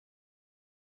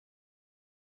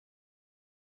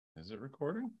Is it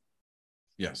recording?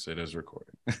 Yes, it is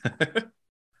recording.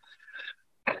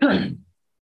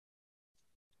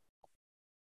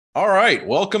 All right,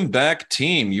 welcome back,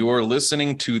 team. You are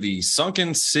listening to the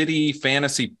Sunken City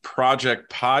Fantasy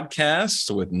Project podcast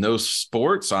with No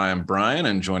Sports. I am Brian,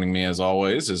 and joining me as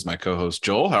always is my co-host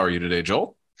Joel. How are you today,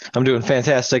 Joel? I'm doing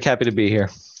fantastic. Happy to be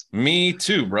here. Me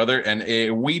too, brother.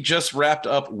 And we just wrapped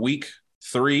up week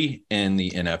 3 in the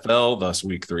NFL, thus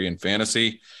week 3 in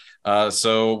fantasy. How's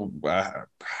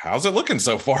it looking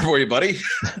so far for you, buddy?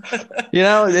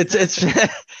 It's it's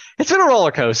been a roller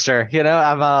coaster.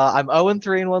 I'm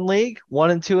 0-3 in one league,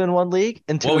 1-2 in one league,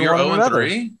 and 2 you're in another.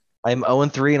 0-3? I'm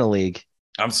 0-3 in a league.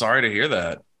 I'm sorry to hear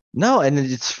that. No, and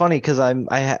it's funny because I'm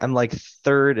like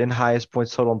third in highest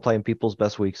points total in playing people's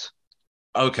best weeks.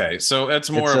 Okay, so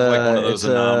it's more of like one of those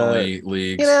anomaly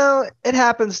leagues. It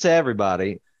happens to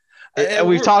everybody.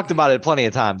 We've talked about it plenty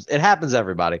of times. It happens to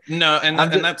everybody. No, and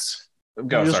that's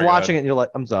you're just watching it and you're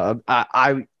like, I'm sorry.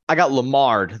 I got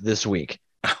Lamar'd this week.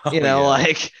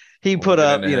 Like he put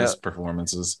up, his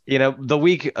performances. The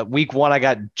week 1, I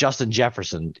got Justin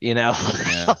Jefferson,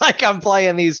 like I'm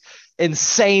playing these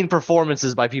insane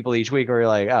performances by people each week where you're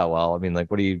like, oh, well, I mean, like,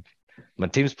 my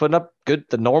team's putting up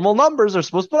the normal numbers they're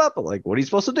supposed to put up, but like, what are you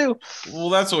supposed to do? Well,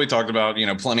 that's what we talked about,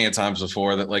 plenty of times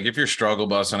before, that like if you're struggle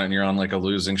busing and you're on like a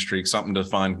losing streak, something to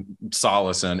find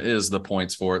solace in is the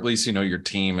points for. At least your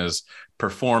team is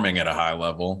performing at a high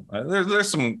level.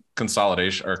 There's some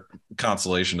consolidation or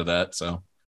consolation to that. So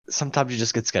sometimes you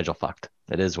just get schedule fucked.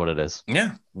 It is what it is.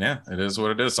 Yeah, it is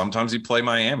what it is. Sometimes you play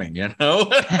Miami,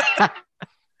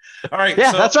 All right.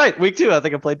 Yeah, that's right. Week 2, I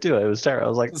think I played 2. It was terrible. I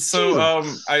was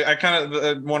like, I kind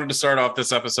of wanted to start off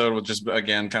this episode with just,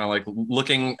 again, kind of like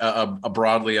looking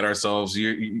broadly at ourselves.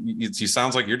 You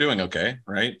sounds like you're doing okay,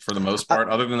 right? For the most part,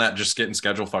 other than that, just getting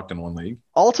schedule fucked in one league.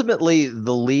 Ultimately,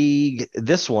 the league,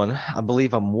 this one, I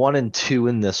believe I'm 1-2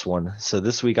 in this one. So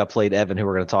this week I played Evan, who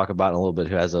we're going to talk about in a little bit,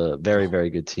 who has a very, very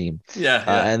good team. Yeah.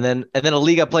 And then a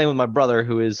league I play with my brother,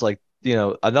 who is like,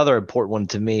 another important one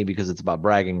to me because it's about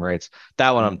bragging rights.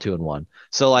 That one I'm 2-1.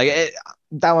 So like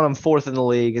that one I'm 4th in the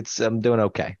league. I'm doing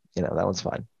okay. That one's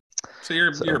fine. So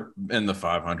you're in the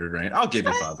 500 range. I'll give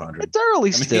you 500. It's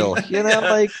early still.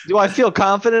 Like, do I feel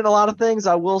confident in a lot of things?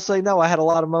 I will say no. I had a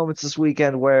lot of moments this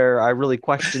weekend where I really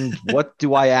questioned what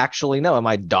do I actually know? Am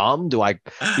I dumb? Do I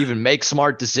even make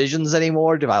smart decisions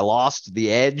anymore? Have I lost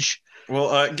the edge?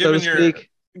 Well,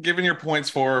 given your points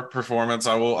for performance,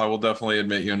 I will definitely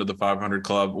admit you into the 500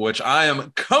 club, which I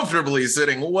am comfortably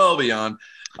sitting well beyond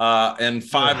in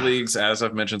 5 leagues, as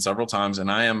I've mentioned several times, and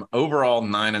I am overall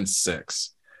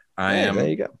 9-6. I am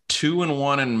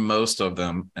 2-1 in most of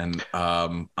them, and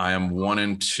I am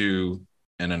 1-2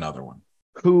 in another one.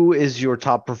 Who is your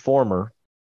top performer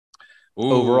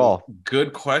overall?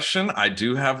 Good question. I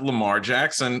do have Lamar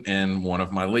Jackson in one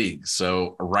of my leagues.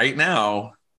 So right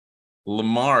now,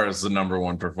 Lamar is the number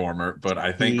 1 performer, but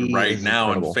I think right now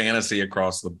incredible. In fantasy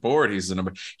across the board, he's the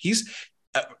number.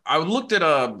 I looked at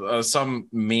some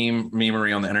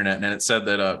memery on the internet, and it said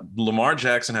that Lamar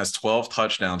Jackson has 12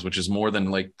 touchdowns, which is more than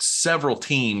like several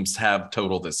teams have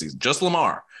total this season. Just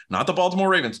Lamar, not the Baltimore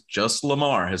Ravens. Just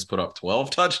Lamar has put up 12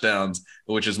 touchdowns,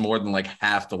 which is more than like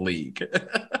half the league.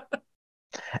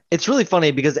 It's really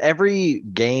funny because every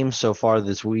game so far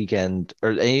this weekend,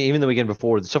 or even the weekend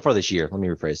before, so far this year, let me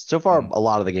rephrase. So far, a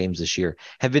lot of the games this year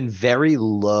have been very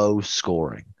low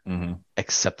scoring,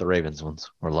 except the Ravens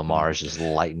ones, where Lamar is just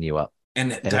lighting you up.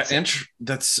 And that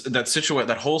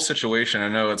whole situation, I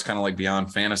know it's kind of like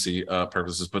beyond fantasy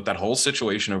purposes, but that whole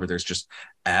situation over there is just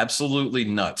absolutely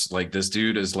nuts. Like, this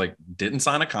dude is like, didn't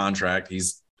sign a contract.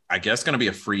 He's, I guess, going to be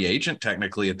a free agent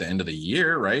technically at the end of the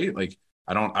year, right? Like,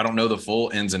 I don't know the full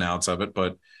ins and outs of it,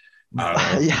 but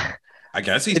I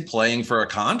guess he's playing for a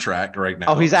contract right now.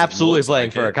 Oh, he's absolutely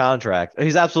playing for a contract.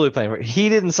 He's absolutely playing for it. He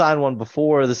didn't sign one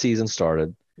before the season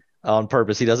started on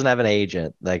purpose. He doesn't have an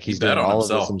agent. Like, he's doing all of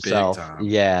this himself.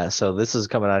 Yeah. So this is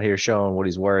coming out here showing what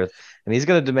he's worth, and he's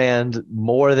going to demand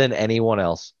more than anyone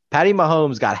else. Patty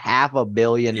Mahomes got $500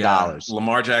 million.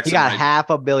 Lamar Jackson, he got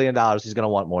 $500 million. He's going to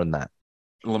want more than that.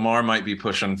 Lamar might be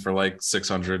pushing for like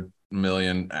 600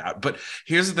 million, but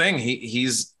here's the thing: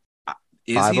 is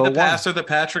he the passer that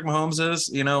Patrick Mahomes is?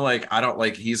 I don't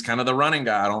like. He's kind of the running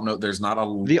guy. I don't know. There's not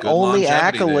the only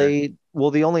accolade. There.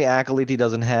 Well, the only accolade he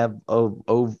doesn't have,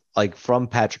 like from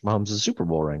Patrick Mahomes, is a Super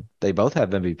Bowl ring. They both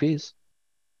have MVPs.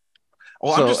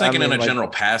 Well, I'm just thinking in a general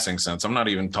passing sense. I'm not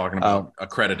even talking about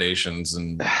accreditations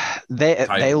and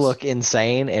they look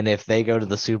insane. And if they go to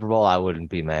the Super Bowl, I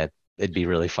wouldn't be mad. It'd be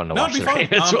really fun to watch.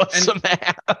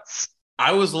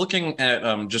 I was looking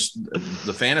at just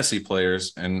the fantasy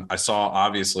players, and I saw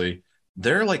obviously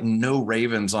there are like no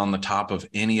Ravens on the top of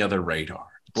any other radar,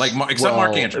 like except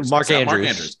Mark Andrews. Mark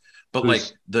Andrews. But like,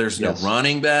 there's no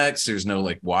running backs. There's no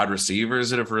like wide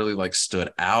receivers that have really like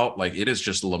stood out. Like, it is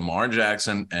just Lamar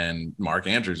Jackson and Mark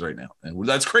Andrews right now. And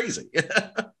that's crazy.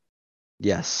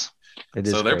 Yes. It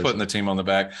is. So they're putting the team on the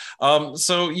back.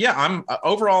 So yeah,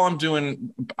 I'm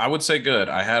doing, I would say good.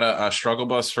 I had a struggle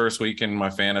bus first week in my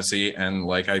fantasy, and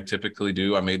like I typically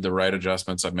do, I made the right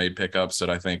adjustments. I've made pickups that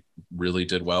I think really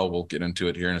did well. We'll get into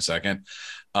it here in a second.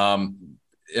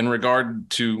 In regard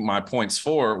to my points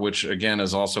for, which again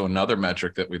is also another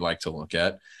metric that we like to look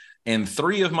at, in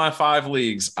 3 of my 5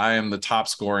 leagues, I am the top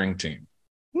scoring team.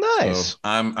 Nice. So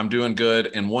I'm doing good.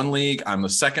 In one league, I'm the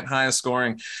second highest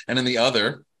scoring, and in the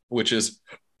other, which is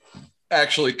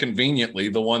actually conveniently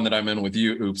the one that I'm in with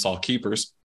you, Oops All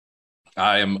Keepers,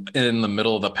 I am in the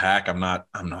middle of the pack. I'm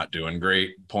not doing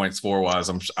great points for wise.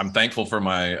 I'm thankful for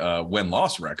my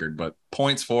win-loss record, but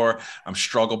points for, I'm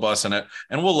struggle bussing it.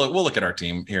 And we'll look at our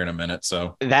team here in a minute.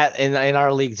 So that in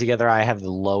our league together, I have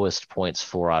the lowest points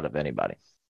for out of anybody,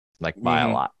 like by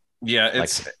a lot. Yeah,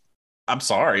 it's like, I'm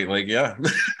sorry. Like, yeah,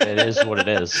 it is what it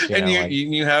is.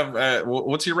 You have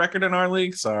what's your record in our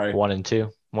league? Sorry, 1-2.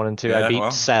 1-2. Yeah, I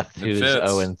beat Seth, who's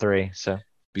 0-3. So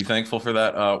be thankful for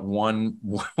that one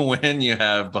win you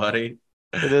have, buddy.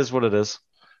 It is what it is.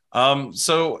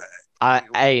 So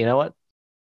hey, you know what?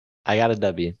 I got a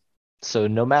W. So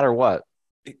no matter what.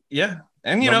 Yeah.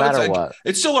 And no matter what,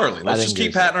 it's still early. Let's just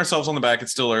keep patting ourselves on the back.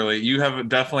 It's still early. You have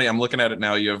definitely, I'm looking at it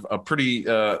now, you have a pretty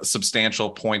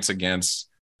substantial points against.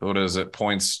 What is it?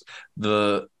 Points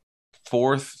the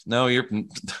 4th? No, you're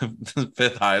the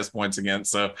 5th highest points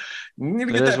against. So you need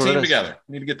to get that team together.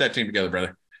 You need to get that team together,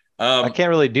 brother. I can't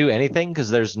really do anything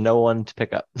because there's no one to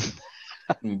pick up.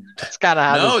 That's kind of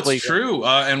how this league it's true.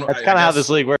 And that's kind of how this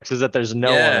league works, is that there's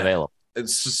no one available.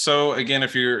 It's so, again,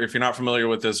 if you're not familiar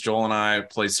with this, Joel and I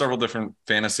play several different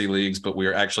fantasy leagues, but we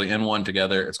are actually in one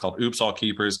together. It's called Oops All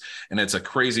Keepers, and it's a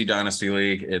crazy dynasty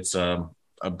league. It's a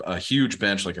huge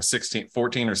bench, like a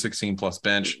 14 or 16 plus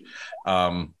bench.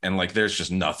 And like, there's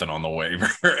just nothing on the waiver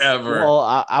ever.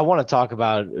 Well, I want to talk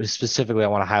about specifically, I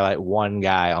want to highlight one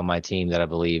guy on my team that I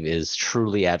believe is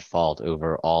truly at fault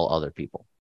over all other people.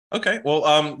 Okay.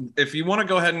 Well, if you want to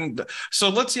go ahead and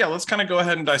let's kind of go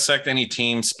ahead and dissect any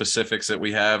team specifics that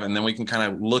we have, and then we can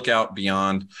kind of look out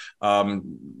beyond.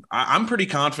 I'm pretty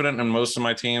confident in most of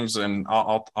my teams, and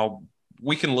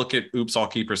we can look at Oops All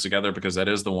Keepers together, because that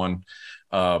is the one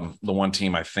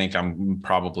team I think I'm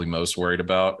probably most worried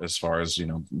about as far as,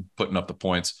 putting up the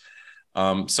points.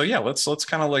 So yeah, let's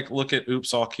kind of like look at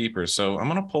Oops All Keepers. So I'm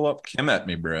going to pull up Kim at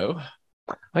me, bro.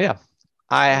 Oh yeah.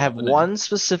 I have one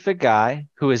specific guy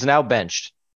who is now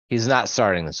benched. He's not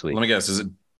starting this week. Let me guess.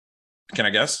 Can I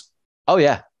guess? Oh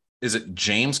yeah. Is it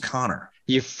James Conner?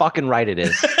 You're fucking right. It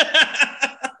is.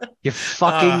 You're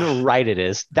fucking right. It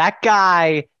is. That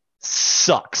guy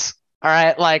sucks. All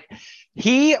right. Like,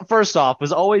 he, first off,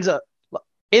 was always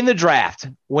in the draft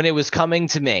when it was coming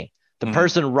to me. The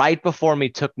person right before me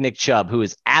took Nick Chubb, who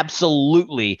is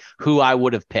absolutely who I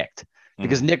would have picked,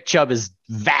 because Nick Chubb is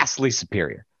vastly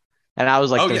superior. And I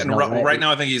was like, right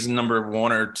now I think he's number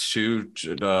 1 or 2.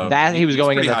 That he was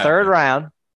going in the 3rd round,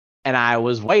 and I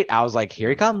was like, here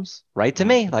he comes, right to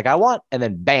me, like I want. And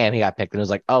then bam, he got picked, and it was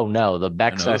like, oh no, the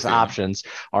best options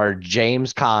are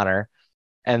James Conner,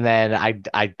 and then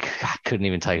I couldn't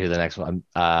even tell you who the next one,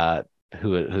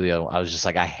 who the other one. I was just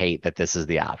like, I hate that this is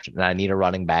the option, and I need a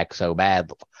running back so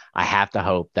bad. I have to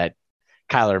hope that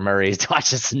Kyler Murray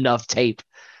watches enough tape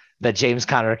that James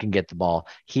Conner can get the ball.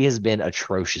 He has been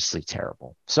atrociously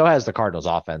terrible. So has the Cardinals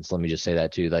offense. Let me just say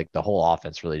that too. Like, the whole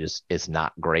offense really just is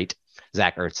not great.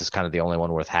 Zach Ertz is kind of the only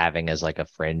one worth having as like a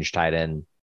fringe tight end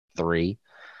 3.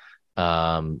 He's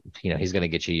going to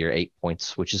get you your 8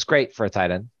 points, which is great for a tight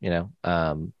end.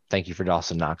 Thank you for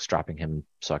Dawson Knox dropping him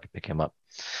so I could pick him up.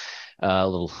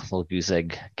 Little goose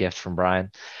egg gift from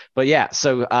Brian. But yeah,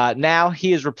 so now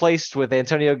he is replaced with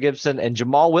Antonio Gibson and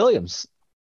Jamal Williams.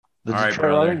 All right,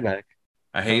 brother.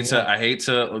 I hate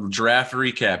to draft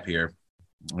recap here.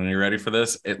 Are you ready for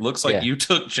this? It looks like you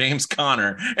took James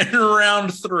Conner in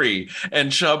round 3,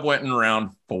 and Chubb went in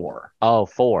round 4. Oh,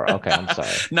 4. Okay, I'm sorry.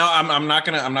 No, I'm not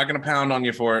gonna pound on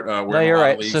you for it. No, you're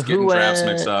right. So getting drafts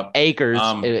mixed up. Akers.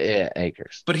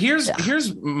 Akers. But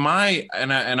here's my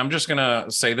and I'm just gonna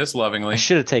say this lovingly. I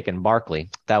should have taken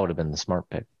Barkley. That would have been the smart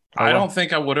pick. I don't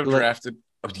think I would have drafted.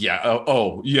 Yeah.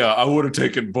 I would have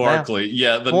taken Barkley.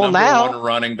 Yeah, the number 1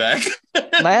 running back.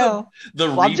 Now,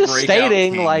 I'm just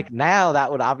stating, like, now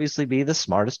that would obviously be the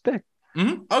smartest pick.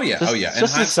 Mm-hmm. Oh yeah.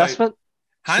 Just assessment.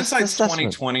 Hindsight's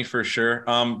 20/20 for sure.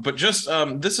 But just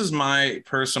this is my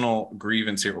personal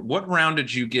grievance here. What round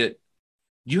did you get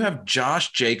you have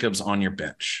Josh Jacobs on your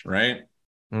bench, right?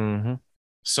 Mm-hmm.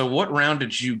 So what round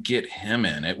did you get him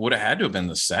in? It would have had to have been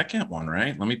the second one,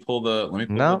 right? Let me pull the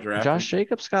draft. Josh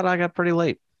Jacobs I got pretty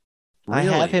late. Really? I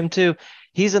have him too.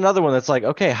 He's another one that's like,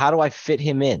 okay, how do I fit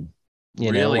him in?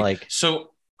 You know, like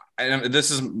so. And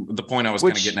this is the point I was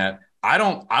kind of getting at.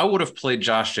 I would have played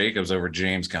Josh Jacobs over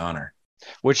James Conner.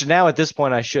 Which now at this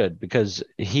point I should, because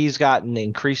he's gotten an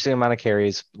increasing amount of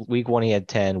carries. Week 1 he had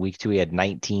 10. Week 2 he had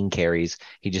 19 carries.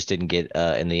 He just didn't get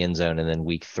in the end zone. And then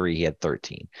week 3 he had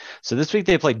 13. So this week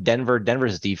they played Denver.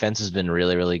 Denver's defense has been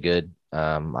really, really good.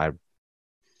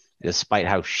 Despite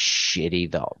how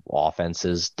shitty the offense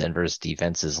is, Denver's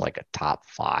defense is like a top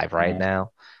 5 right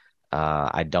now.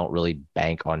 I don't really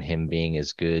bank on him being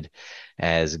as good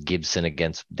as Gibson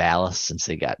against Dallas since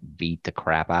they got beat the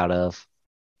crap out of.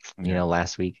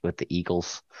 Last week with the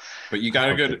Eagles. But you got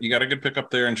a good pick up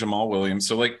there in Jamal Williams.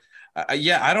 So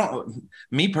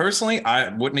me personally, I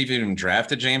wouldn't even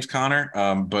drafted James Conner.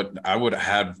 But I would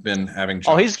have been having.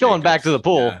 Josh he's going back to the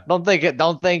pool. Yeah.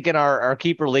 Don't think in our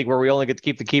keeper league where we only get to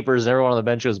keep the keepers and everyone on the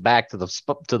bench goes back to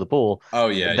the pool. Oh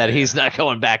yeah, that he's not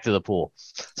going back to the pool.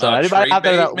 So anybody out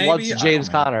there that wants James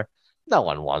Conner, no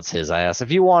one wants his ass.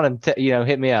 If you want him,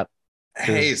 hit me up.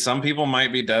 Hey, some people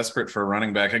might be desperate for a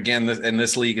running back. Again, in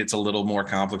this league, it's a little more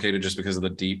complicated just because of the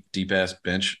deep ass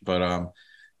bench. But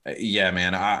yeah,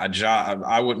 man,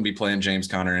 I wouldn't be playing James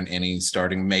Conner in any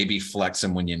starting. Maybe flex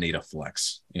him when you need a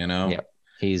flex. Yeah,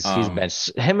 he's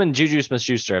benched. Him and Juju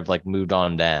Smith-Schuster have like moved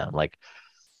on down. Like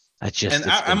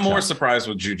I'm more surprised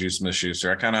with Juju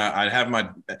Smith-Schuster. I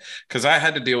have because I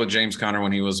had to deal with James Conner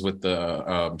when he was with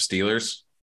the Steelers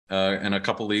in a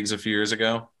couple leagues a few years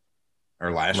ago.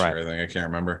 Or last year, I think. I can't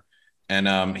remember.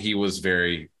 And he was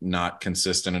very not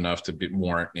consistent enough to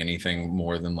warrant anything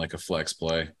more than like a flex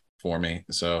play for me.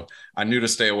 So I knew to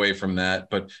stay away from that.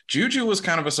 But Juju was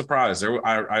kind of a surprise.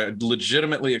 I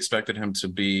legitimately expected him to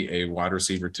be a wide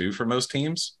receiver too for most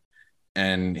teams.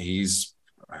 And he's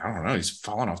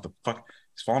fallen off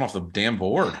the damn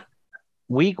board.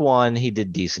 Week 1, he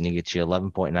did decent. He gets you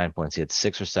 11.9 points. He had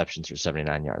 6 receptions for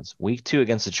 79 yards. Week 2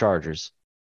 against the Chargers,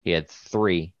 he had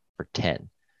 3 for 10.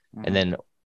 And then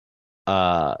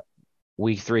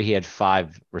week 3 he had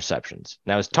 5 receptions.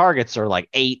 Now his targets are like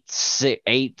 8,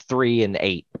 3, and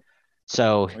 8.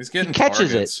 So he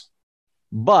catches it.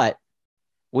 But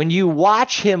when you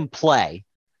watch him play,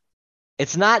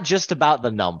 it's not just about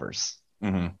the numbers.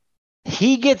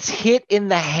 He gets hit in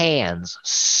the hands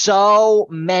so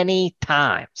many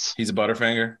times. He's a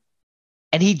butterfinger.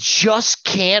 And he just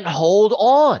can't hold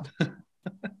on.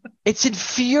 It's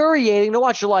infuriating to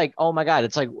watch. You're like, oh my God.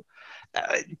 It's like,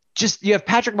 you have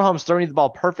Patrick Mahomes throwing the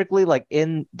ball perfectly, like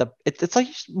it's like,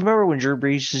 remember when Drew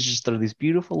Brees just throw these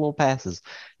beautiful little passes.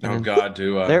 Oh God,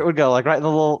 there it would go, like right in the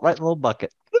little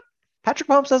bucket. Patrick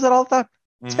Mahomes does that all the time.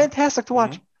 It's fantastic to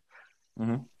watch.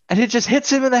 And it just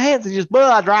hits him in the hands and just,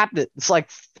 I dropped it. It's like,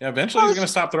 eventually he's going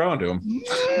to stop throwing to him.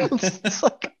 It's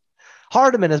like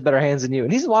Hardeman has better hands than you.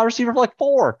 And he's a wide receiver for like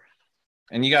 4.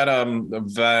 And you got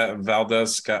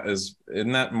Valdez Scott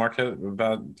isn't that Marquez?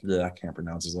 I can't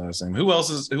pronounce his last name. Who else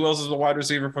is a wide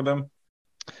receiver for them?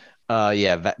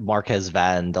 Marquez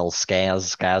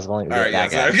Valdez-Scantling. All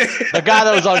right, the guy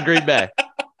that was on Green Bay.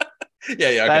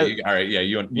 Okay. All right, yeah,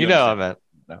 you know I meant.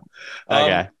 No.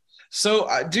 Okay. So,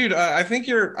 dude, I think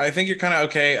you're kind of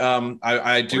okay.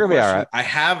 I do. We're gonna be all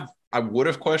right. I would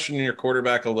have questioned your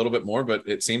quarterback a little bit more, but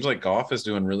it seems like Goff is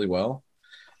doing really well.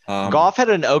 Goff had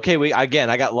an okay week. Again,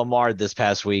 I got Lamar this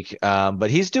past week, but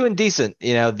he's doing decent.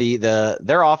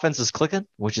 Their offense is clicking,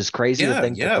 which is crazy to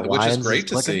think. Yeah, which is great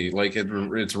to see. Like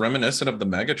it's reminiscent of the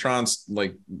Megatron's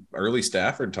like early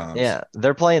Stafford times. Yeah,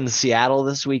 they're playing Seattle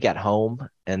this week at home,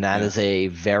 and that is a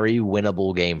very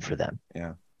winnable game for them.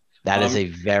 Yeah, that is a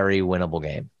very winnable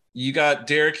game. You got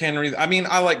Derrick Henry. I mean,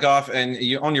 I like Goff, and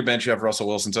on your bench you have Russell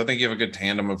Wilson. So I think you have a good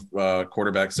tandem of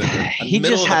quarterbacks. He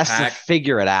just has to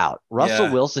figure it out. Russell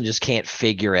Wilson just can't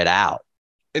figure it out.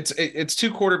 It's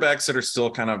 2 quarterbacks that are still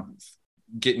kind of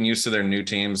getting used to their new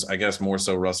teams. I guess more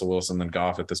so Russell Wilson than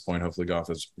Goff at this point. Hopefully Goff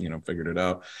has figured it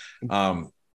out.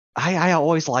 I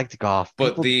always liked Goff,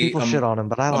 but people shit on him.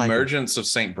 But I like emergence of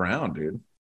St. Brown, dude.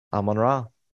 Amon-Ra.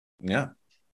 Yeah,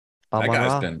 that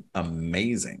guy's been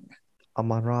amazing.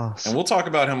 Amon-Ra. And we'll talk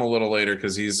about him a little later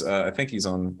because he's, I think he's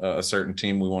on a certain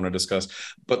team we want to discuss.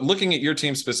 But looking at your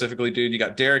team specifically, dude, you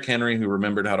got Derrick Henry, who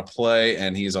remembered how to play,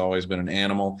 and he's always been an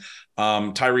animal.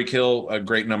 Tyreek Hill, a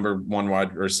great number one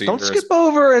wide receiver. Don't skip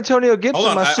over Antonio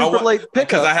Gibson, my super late pickup.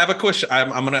 Because I have a question.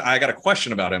 I got a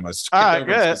question about him.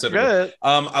 Good.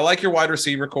 I like your wide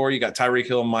receiver core. You got Tyreek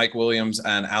Hill, Mike Williams,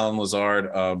 and Allen Lazard.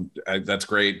 That's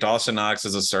great. Dawson Knox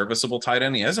is a serviceable tight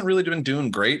end. He hasn't really been doing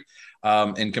great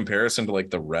in comparison to like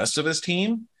the rest of his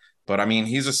team. But I mean,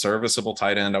 he's a serviceable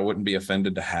tight end. I wouldn't be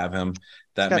offended to have him.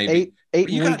 That maybe eight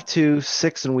in week 2,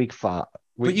 6 in week 5.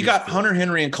 But you got Hunter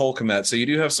Henry and Cole Kmet, so you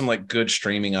do have some like good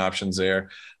streaming options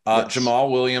there. Yes. Jamal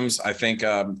Williams, I think,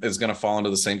 is going to fall into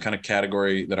the same kind of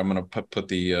category that I'm going to put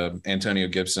the Antonio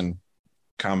Gibson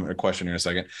question here in a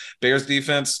second. Bears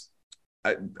defense.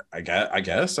 I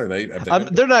guess are they?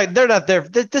 They're not there.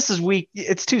 This is week.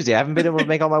 It's Tuesday. I haven't been able to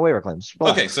make all my waiver claims.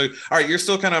 Well, okay, so all right, you're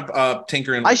still kind of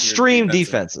tinkering. I stream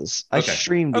defenses.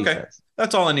 Okay,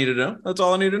 that's all I need to know. That's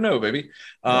all I need to know, baby.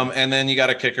 And then you got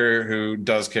a kicker who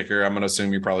does kicker. I'm going to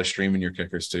assume you're probably streaming your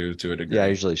kickers to a degree. Yeah,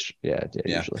 usually.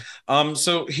 Usually.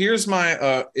 So here's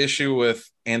my issue with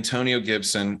Antonio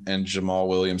Gibson and Jamal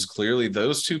Williams. Clearly,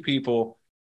 those two people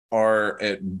are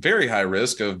at very high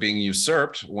risk of being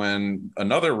usurped when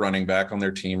another running back on their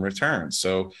team returns.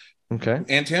 So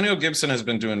Antonio Gibson has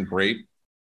been doing great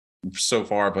so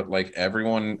far, but like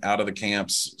everyone out of the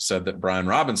camps said that Brian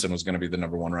Robinson was going to be the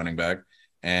number one running back,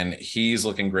 and he's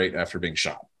looking great after being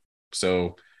shot.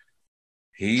 So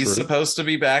he's supposed to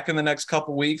be back in the next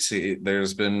couple weeks.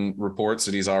 There's been reports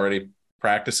that he's already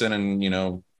practicing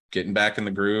and, getting back in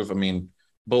the groove. I mean,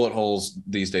 bullet holes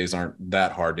these days aren't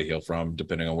that hard to heal from,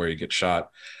 depending on where you get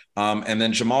shot. And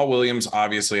then Jamal Williams,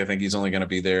 obviously, I think he's only going to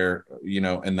be there,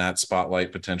 in that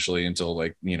spotlight potentially until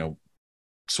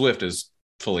Swift is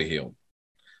fully healed,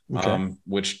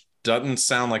 which doesn't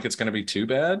sound like it's going to be too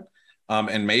bad.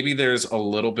 And maybe there's a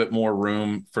little bit more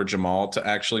room for Jamal to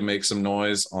actually make some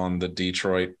noise on the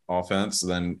Detroit offense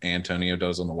than Antonio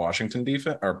does on the Washington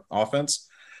defense or offense.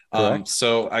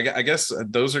 So I guess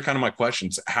those are kind of my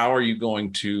questions. How are you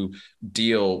going to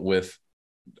deal with,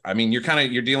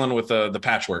 you're dealing with the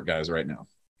patchwork guys right now.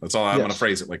 That's all I'm going to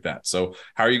phrase it like that. So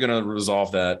how are you going to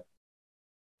resolve that?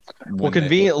 Well,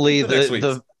 conveniently,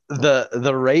 the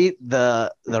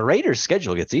Raiders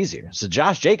schedule gets easier. So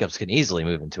Josh Jacobs can easily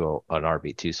move into an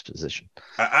RB2 position.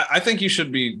 I think you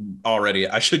should be already,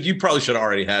 you probably should have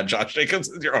already had Josh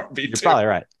Jacobs as your RB2. You're probably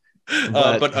right.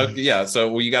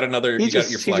 So you got another. He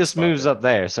just moves up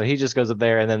there, so he just goes up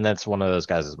there, and then that's one of those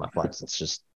guys is my flex. It's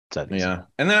just yeah.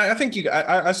 And then I think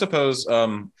I suppose.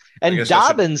 And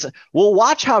Dobbins, we'll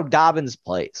watch how Dobbins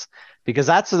plays, because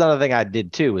that's another thing I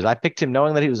did too. Was I picked him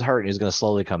knowing that he was hurt and he was going to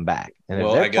slowly come back, and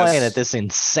if they're playing at this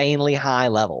insanely high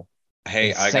level.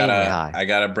 Hey, I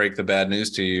gotta break the bad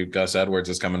news to you. Gus Edwards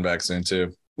is coming back soon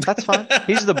too. That's fine.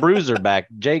 He's the bruiser back.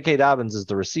 J.K. Dobbins is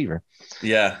the receiver.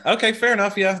 Yeah. Okay. Fair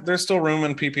enough. Yeah. There's still room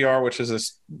in PPR, which is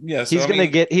this. Yeah. So, he's gonna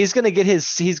get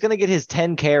his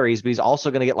 10 carries, but he's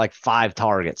also gonna get like 5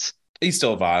 targets. He's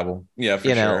still viable. Yeah, for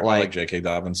sure. I like J.K.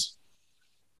 Dobbins.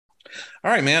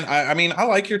 All right, man. I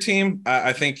like your team.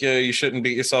 I think you shouldn't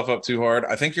beat yourself up too hard.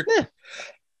 I think you're. Yeah,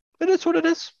 it is what it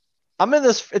is. I'm in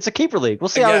this. It's a keeper league. We'll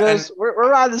see how it goes. We're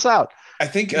riding this out. I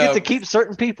think you get to keep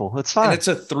certain people. It's fine. And it's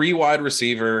a 3 wide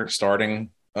receiver starting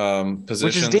positions,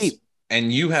 which is deep.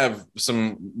 And you have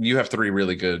 3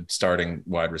 really good starting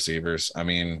wide receivers. I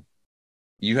mean,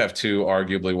 you have 2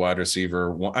 arguably wide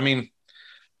receiver.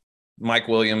 Mike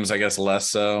Williams, I guess less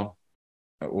so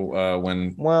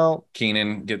when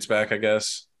Keenan gets back, I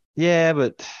guess. Yeah,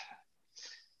 but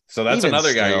so that's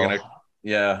another guy you're gonna.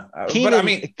 Yeah,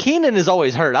 Keenan is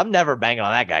always hurt. I'm never banging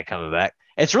on that guy coming back.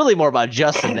 It's really more about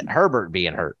Justin Herbert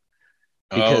being hurt,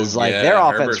 because their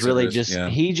offense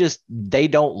Herbert's they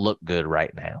don't look good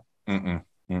right now.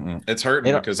 It's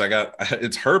hurting because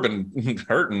hurting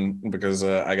because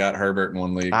I got Herbert in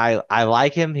one league. I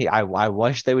like him. I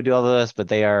wish they would do all of this, but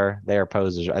they are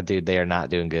posers. Dude, they are not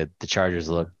doing good. The Chargers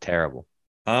look terrible.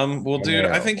 Dude,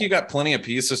 I think you got plenty of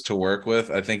pieces to work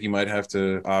with. I think you might have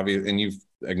to and you've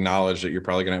acknowledged that you're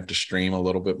probably going to have to stream a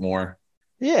little bit more.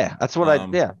 Yeah, that's what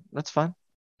that's fine.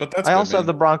 But I also have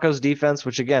the Broncos defense,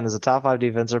 which again is a top 5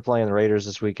 defense. They're playing the Raiders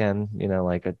this weekend.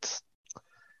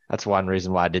 That's one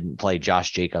reason why I didn't play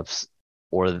Josh Jacobs,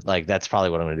 or that's probably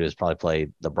what I'm going to do is probably play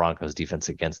the Broncos defense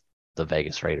against the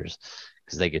Vegas Raiders,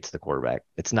 because they get to the quarterback.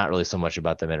 It's not really so much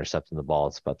about them intercepting the ball.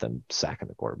 It's about them sacking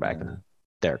the quarterback, and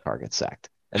Derek Carr gets sacked.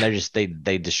 And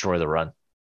they destroy the run.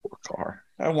 Poor Carr.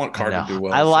 I want Carr to do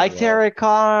well. I like Derek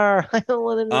Carr. I don't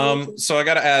want him. So I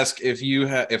got to ask,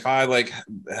 if I like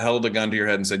held a gun to your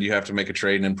head and said you have to make a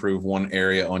trade and improve one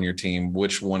area on your team,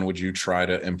 which one would you try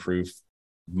to improve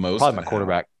most? Probably my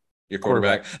quarterback. Your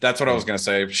quarterback. That's what I was going to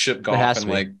say. Ship Goff and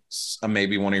like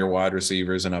maybe one of your wide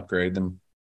receivers and upgrade them.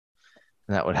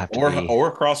 That would have to be.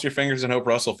 Or cross your fingers and hope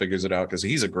Russell figures it out because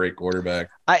he's a great quarterback.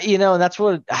 And that's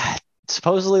what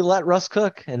supposedly let Russ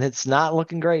cook, and it's not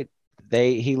looking great.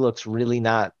 He looks really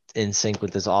not in sync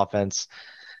with this offense.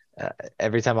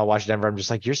 Every time I watch Denver, I'm just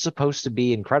like, you're supposed to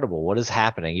be incredible. What is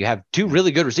happening? You have two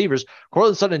really good receivers.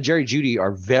 Courtland Sutton and Jerry Jeudy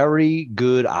are very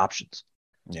good options.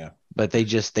 Yeah. But they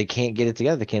can't get it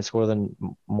together. They can't score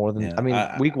more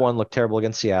than week one looked terrible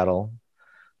against Seattle.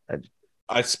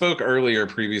 I spoke earlier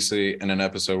previously in an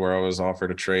episode where I was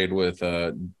offered a trade with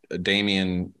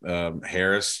Damian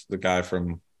Harris, the guy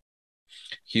from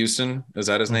Houston. Is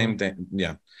that his name?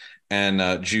 Yeah.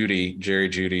 And Jerry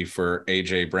Jeudy for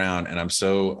AJ Brown. And I'm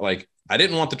so like, I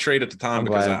didn't want the trade at the time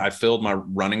because I filled my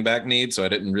running back need. So I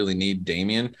didn't really need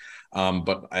Damian.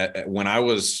 But when I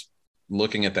was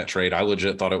looking at that trade, I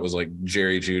legit thought it was like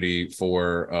Jerry Jeudy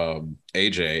for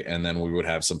AJ, and then we would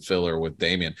have some filler with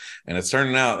Damian. And it's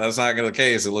turning out that's not going to be the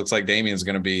case. It looks like Damian's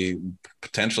going to be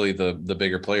potentially the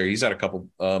bigger player. He's had a couple,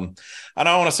 I don't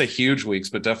want to say huge weeks,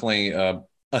 but definitely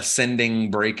ascending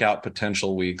breakout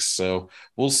potential weeks. So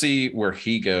we'll see where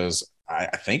he goes. I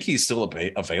think he's still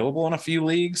available in a few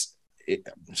leagues.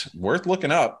 Worth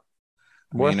looking up.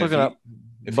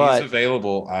 If he's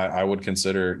available, I would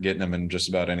consider getting him in just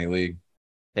about any league.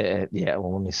 Yeah,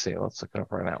 well, let me see. Let's look it up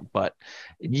right now. But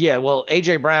yeah, well,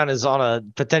 AJ Brown is on a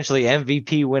potentially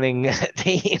MVP winning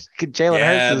team. Jalen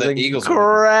Hurts is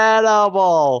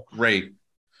incredible. Great.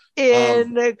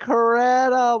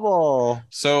 Incredible.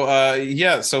 So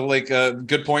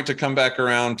good point to come back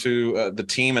around to the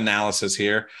team analysis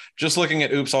here. Just looking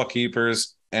at Oops All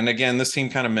Keepers. And again, this team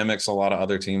kind of mimics a lot of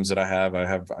other teams that I have.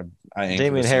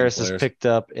 Damian Harris is picked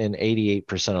up in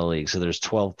 88% of leagues, so there's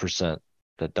 12%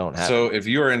 that don't have. So if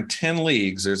you are in 10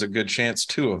 leagues, there's a good chance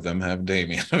 2 of them have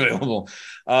Damian available.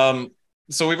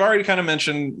 So we've already kind of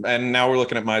mentioned, and now we're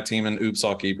looking at my team and Oops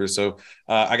All Keepers. So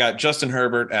I got Justin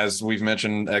Herbert, as we've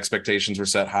mentioned, expectations were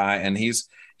set high, and he's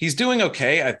doing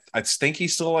okay. I think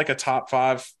he's still like a top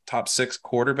 5, top 6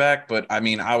 quarterback, but I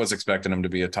mean, I was expecting him to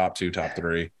be a top 2, top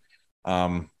 3.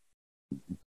 Christian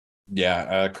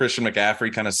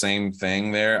McCaffrey, kind of same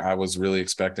thing there. I was really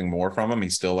expecting more from him.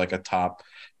 He's still like a top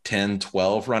 10,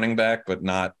 12 running back, but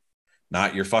not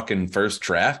your fucking first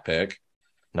draft pick.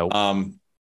 Nope.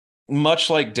 Much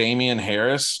like Damian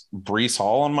Harris, Breece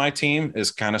Hall on my team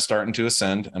is kind of starting to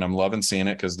ascend, and I'm loving seeing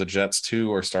it because the Jets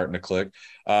too are starting to click.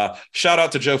 Shout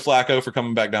out to Joe Flacco for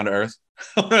coming back down to earth.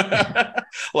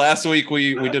 Last week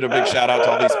we did a big shout out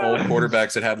to all these old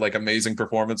quarterbacks that had like amazing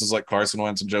performances like Carson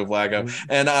Wentz and Joe Flacco,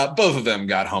 and both of them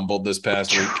got humbled this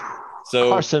past week. So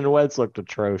Carson Wentz looked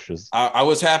atrocious. I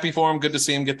was happy for him. Good to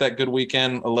see him get that good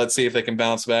weekend. Let's see if they can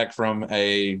bounce back from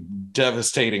a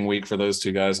devastating week for those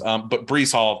two guys. But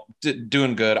Breece Hall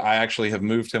doing good. I actually have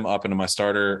moved him up into my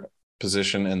starter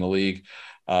position in the league.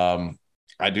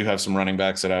 I do have some running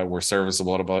backs that were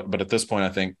serviceable, but at this point, I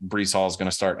think Breece Hall is going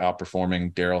to start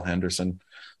outperforming Darrell Henderson.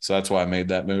 So that's why I made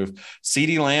that move.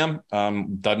 CeeDee Lamb,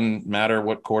 doesn't matter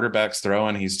what quarterback's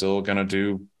throwing, he's still going to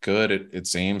do good, it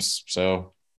seems.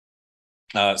 So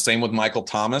same with Michael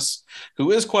Thomas,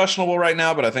 who is questionable right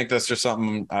now, but I think that's just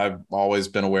something I've always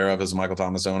been aware of as a Michael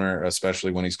Thomas owner,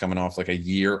 especially when he's coming off like a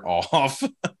year off.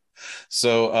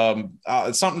 So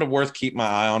it's something worth keep my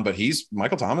eye on, but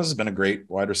Michael Thomas has been a great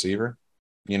wide receiver,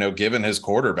 given his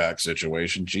quarterback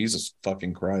situation. Jesus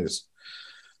fucking Christ.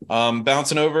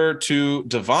 Bouncing over to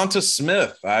Devonta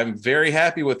Smith. I'm very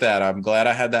happy with that. I'm glad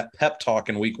I had that pep talk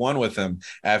in week 1 with him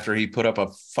after he put up a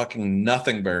fucking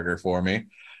nothing burger for me.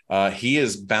 He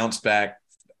has bounced back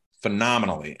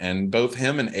phenomenally, and both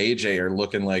him and AJ are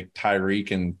looking like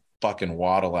Tyreek and fucking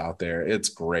Waddle out there. It's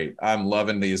great. I'm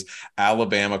loving these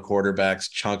Alabama quarterbacks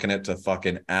chunking it to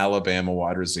fucking Alabama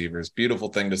wide receivers. Beautiful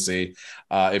thing to see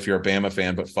if you're a Bama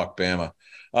fan, but fuck Bama.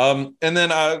 And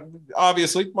then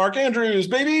obviously Mark Andrews,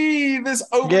 baby, this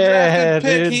overdrafted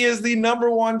pick. Dude. He is the number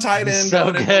 1 tight end.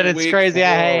 So good. It's crazy. 4.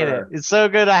 I hate it. It's so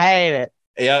good. I hate it.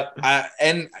 Yeah.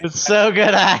 It's so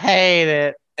good. I hate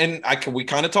it. And we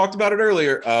kind of talked about it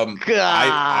earlier.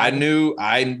 I knew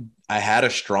I had a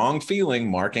strong feeling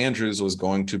Mark Andrews was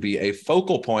going to be a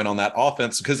focal point on that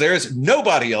offense because there is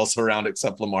nobody else around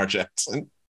except Lamar Jackson.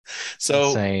 So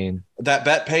insane. That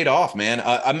bet paid off, man.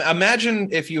 Imagine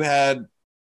if you had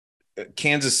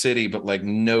Kansas City, but like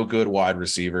no good wide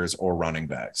receivers or running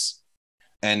backs.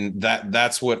 And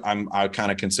that's what I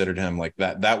kind of considered him like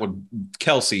that. That would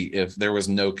Kelce if there was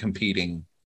no competing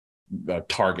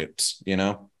targets, you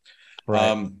know?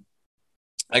 Right.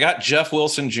 I got Jeff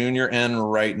Wilson Jr. in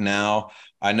right now.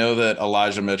 I know that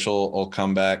Elijah Mitchell will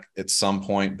come back at some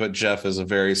point, but Jeff is a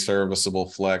very serviceable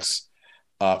flex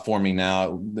for me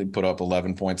now. They put up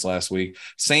 11 points last week.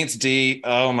 Saints D,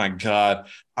 oh my God.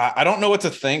 I don't know what to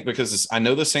think because I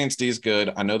know the Saints D is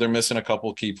good. I know they're missing a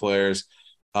couple key players.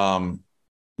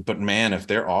 But man, if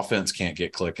their offense can't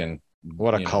get clicking,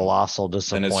 what a colossal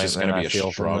disappointment it's just going to be I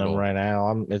feel struggle from them right now.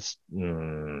 I'm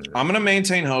going to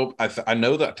maintain hope. I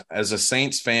know that as a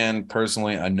Saints fan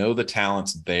personally, I know the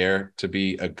talent's there to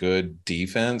be a good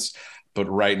defense, but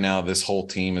right now this whole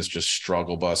team is just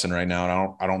struggle busing right now.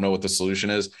 And I don't know what the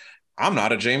solution is. I'm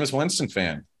not a Jameis Winston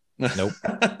fan. Nope.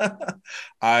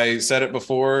 I said it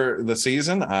before the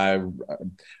season.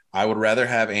 I would rather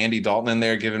have Andy Dalton in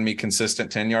there giving me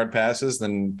consistent 10-yard passes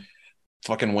than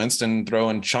fucking Winston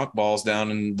throwing chunk balls down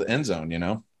in the end zone, you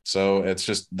know? So it's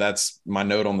just, that's my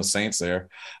note on the Saints there.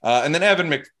 And then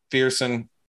Evan McPherson,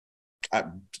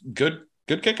 good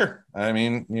kicker. I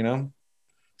mean, you know,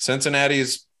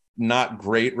 Cincinnati's not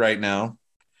great right now.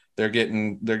 They're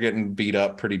getting beat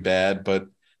up pretty bad, but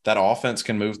that offense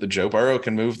can move. Joe Burrow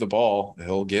can move the ball.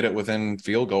 He'll get it within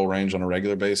field goal range on a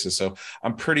regular basis. So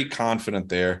I'm pretty confident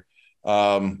there.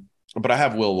 But I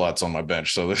have Will Lutz on my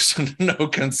bench, so there's no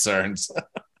concerns.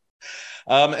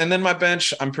 And then my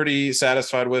bench, I'm pretty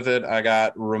satisfied with it. I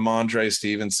got Ramondre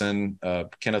Stevenson,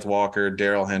 Kenneth Walker,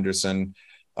 Darrell Henderson,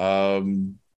 Chuba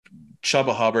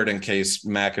Hubbard in case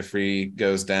McAfee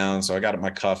goes down. So I got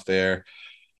my cuff there.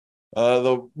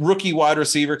 The rookie wide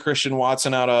receiver, Christian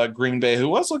Watson out of Green Bay, who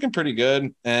was looking pretty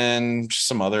good, and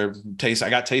some other I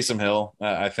got Taysom Hill.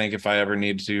 I think if I ever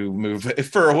need to move,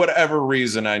 if for whatever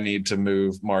reason I need to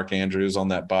move Mark Andrews on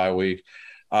that bye week.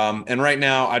 And right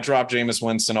now I dropped Jameis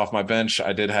Winston off my bench.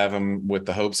 I did have him with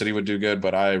the hopes that he would do good,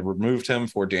 but I removed him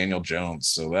for Daniel Jones.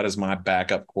 So that is my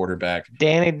backup quarterback.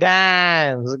 Danny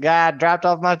Dimes, the guy dropped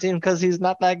off my team because he's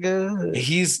not that good.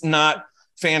 He's not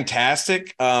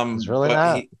fantastic. He's really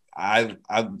not. I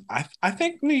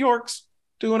think New York's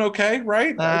doing okay,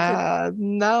 right?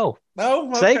 No.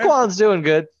 Okay. Saquon's doing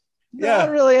good. Yeah.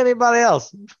 Not really anybody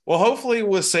else. Well, hopefully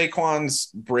with Saquon's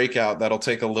breakout, that'll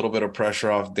take a little bit of pressure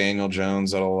off Daniel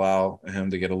Jones. That'll allow him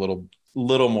to get a little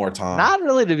more time. Not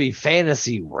really to be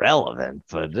fantasy relevant,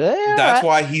 but that's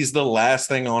why he's the last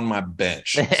thing on my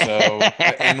bench. So,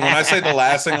 and when I say the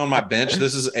last thing on my bench,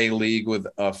 this is a league with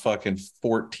a fucking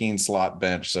 14 slot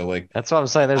bench. So like, that's what I'm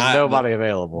saying. There's nobody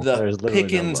available. There's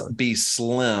pickings be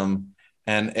slim,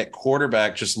 and at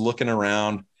quarterback, just looking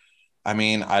around. I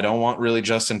mean, I don't want really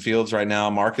Justin Fields right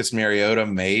now. Marcus Mariota,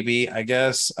 maybe, I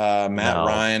guess. Matt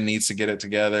Ryan needs to get it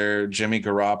together. Jimmy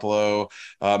Garoppolo.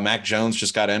 Mac Jones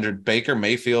just got injured. Baker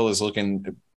Mayfield is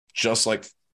looking just like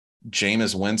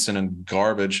Jameis Winston and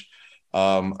garbage.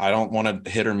 I don't want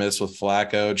to hit or miss with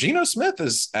Flacco. Geno Smith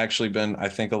has actually been, I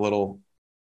think, a little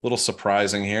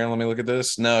surprising here. Let me look at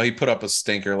this. No, he put up a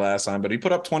stinker last time, but he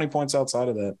put up 20 points outside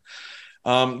of that.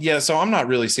 So I'm not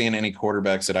really seeing any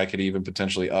quarterbacks that I could even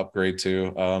potentially upgrade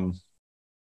to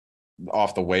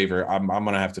off the waiver. I'm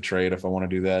going to have to trade if I want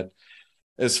to do that.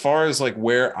 As far as like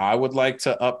where I would like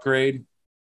to upgrade,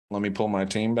 let me pull my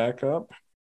team back up.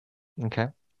 Okay.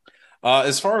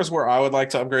 As far as where I would like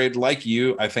to upgrade, like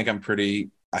you, I think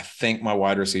my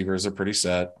wide receivers are pretty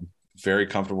set. Very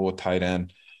comfortable with tight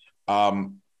end.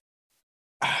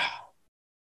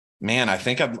 Man, I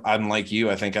think I'm like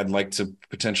you. I think I'd like to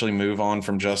potentially move on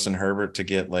from Justin Herbert to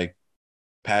get like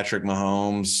Patrick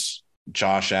Mahomes,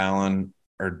 Josh Allen,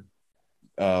 or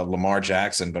Lamar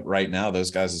Jackson. But right now,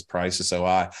 those guys' price is so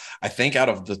high. I think out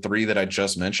of the three that I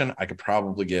just mentioned, I could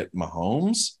probably get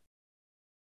Mahomes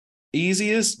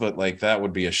easiest, but like that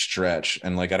would be a stretch.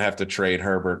 And like I'd have to trade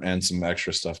Herbert and some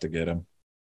extra stuff to get him.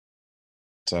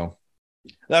 So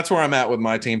that's where I'm at with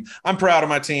my team. I'm proud of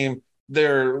my team.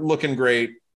 They're looking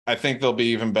great. I think they'll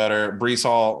be even better. Breece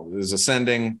Hall is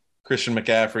ascending. Christian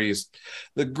McCaffrey is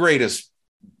the greatest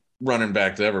running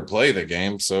back to ever play the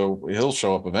game, so he'll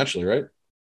show up eventually, right?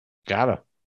 Gotta.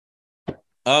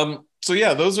 So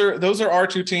yeah, those are our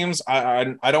two teams.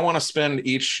 I don't want to spend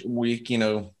each week,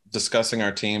 discussing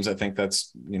our teams. I think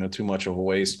that's, too much of a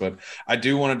waste, but I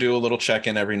do want to do a little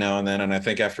check-in every now and then. And I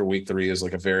think after week 3 is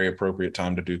like a very appropriate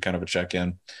time to do kind of a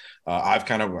check-in.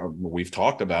 We've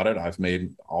talked about it. I've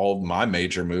made all my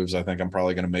major moves. I think I'm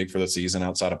probably going to make for the season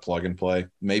outside of plug and play,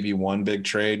 maybe one big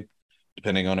trade,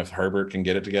 depending on if Herbert can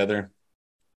get it together.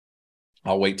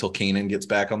 I'll wait till Keenan gets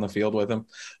back on the field with him.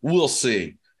 We'll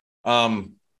see.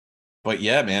 But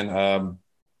yeah, man,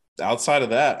 outside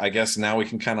of that, I guess now we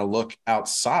can kind of look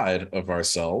outside of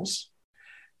ourselves.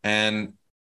 And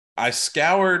I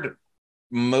scoured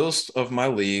most of my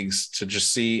leagues to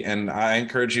just see, and I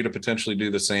encourage you to potentially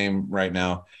do the same right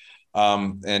now.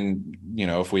 And, you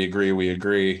know, if we agree, we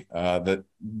agree. That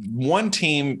one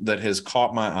team that has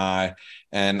caught my eye,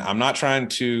 and I'm not trying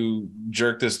to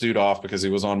jerk this dude off because he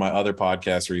was on my other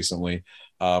podcast recently.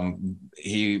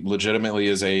 He legitimately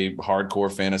is a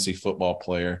hardcore fantasy football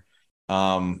player.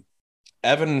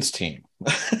 Evan's team.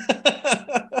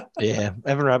 Yeah,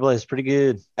 Evan Rabelais is pretty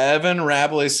good. Evan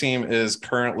Rabelais' team is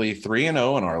currently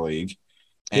 3-0 in our league.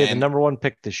 He had the number one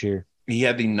pick this year. He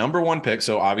had the number one pick,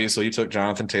 so obviously he took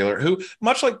Jonathan Taylor, who,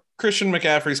 much like Christian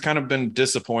McCaffrey's kind of been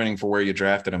disappointing for where you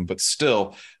drafted him, but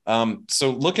still.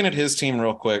 So looking at his team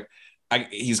real quick,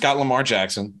 he's got Lamar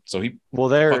Jackson, so he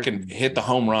fucking hit the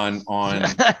home run on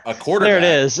a quarterback. There it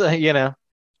is, you know.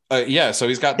 Yeah, so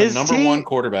he's got the number one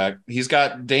quarterback. He's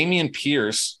got Dameon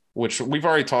Pierce, which we've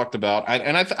already talked about.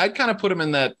 I'd kind of put him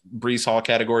in that Breece Hall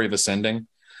category of ascending.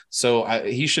 So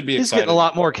he should be excited. He's getting a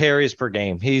lot more carries per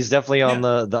game. He's definitely on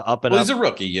the up and up. He's a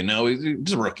rookie, you know.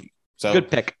 He's a rookie. So good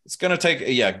pick. It's going to take,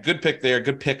 good pick there.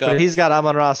 Good pick up. But he's got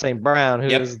Amon-Ra St. Brown, who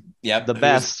is the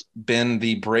best. Been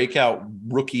the breakout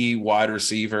rookie wide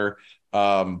receiver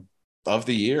of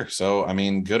the year. So, I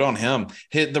mean, good on him.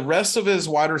 The rest of his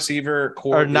wide receiver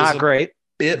core are not great,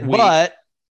 bit weak,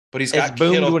 but he's got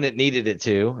boomed Kittle. When it needed it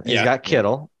to. He's got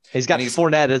Kittle. He's got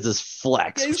Fournette as his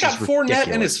flex. Yeah, he's got Fournette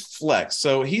in his flex.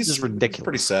 So he's just ridiculous.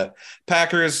 Pretty set.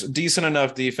 Packers, decent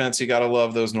enough defense. You got to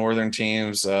love those northern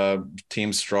teams.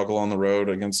 Teams struggle on the road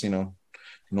against, you know.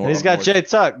 He's got Jay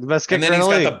Tuck, the best kicker in the league.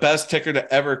 And then he's got the best kicker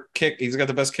to ever kick. He's got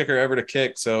the best kicker ever to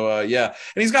kick. So, And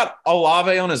he's got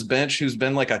Olave on his bench, who's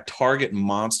been like a target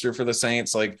monster for the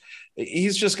Saints. Like,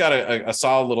 he's just got a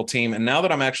solid little team. And now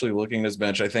that I'm actually looking at his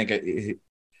bench, I think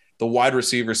the wide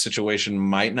receiver situation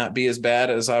might not be as bad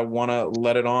as I want to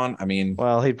let it on. I mean,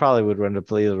 well, he probably would end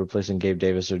up either replacing Gabe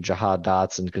Davis or Jahad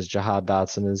Dotson, because Jahad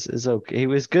Dotson is okay. He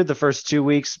was good the first 2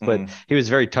 weeks, but he was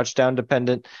very touchdown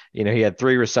dependent. You know, he had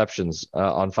 3 receptions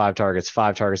on 5 targets,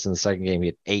 5 targets in the second game. He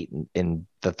had 8 in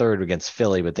the third against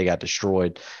Philly, but they got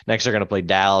destroyed. Next, they're going to play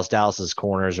Dallas. Dallas's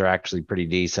corners are actually pretty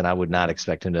decent. I would not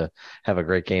expect him to have a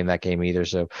great game that game either.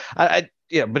 So, but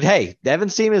hey,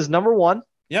 Evan's team is number one.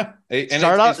 Yeah, and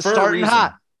starting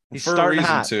hot. He's for starting a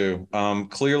reason hot too.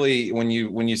 Clearly, when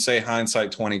you say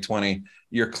hindsight 2020,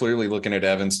 you're clearly looking at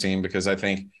Evan's team, because I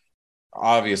think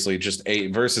obviously just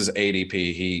versus ADP,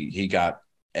 he got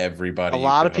everybody. A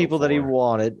lot of people that he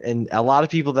wanted, and a lot of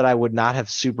people that I would not have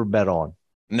super bet on.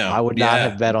 No, I would not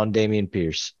have bet on Dameon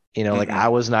Pierce. You know, like I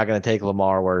was not going to take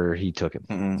Lamar where he took him.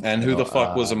 And who the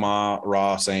fuck was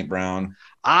Amon-Ra St. Brown?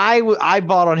 I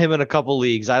bought on him in a couple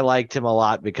leagues. I liked him a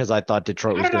lot because I thought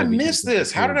Detroit was going to be. How did I miss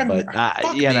this? How did I miss?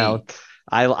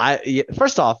 I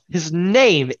first off, his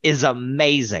name is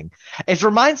amazing. It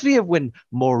reminds me of when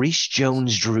Maurice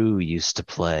Jones-Drew used to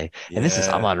play, and this is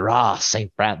Amon-Ra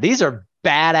St. Brown. These are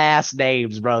badass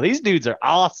names, bro. These dudes are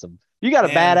awesome. You got a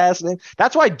badass name.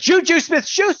 That's why Juju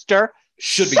Smith-Schuster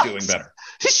should be doing better.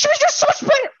 He should be just so much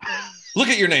better. Look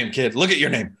at your name, kid. Look at your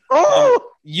name.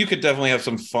 You could definitely have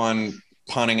some fun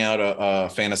punning out a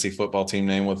fantasy football team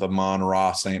name with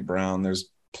Amon-Ra St. Brown.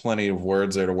 There's plenty of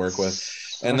words there to work with.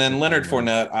 And then Leonard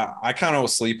Fournette, I kind of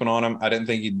was sleeping on him. I didn't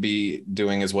think he'd be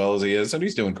doing as well as he is, and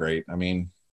he's doing great. I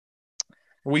mean,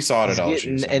 we saw it at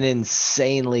LSU.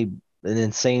 An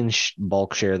insane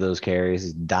bulk share of those carries.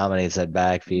 He dominates that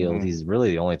backfield. He's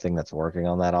really the only thing that's working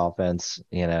on that offense,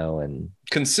 you know, and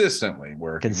consistently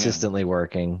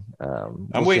working.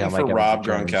 I'm waiting for Rob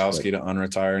Gronkowski to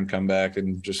unretire and come back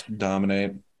and just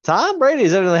dominate. Tom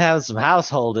Brady's evidently having some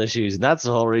household issues, and that's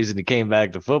the whole reason he came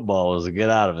back to football, was to get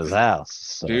out of his house.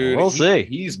 So dude, we'll see.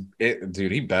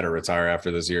 He better retire after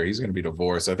this year. He's going to be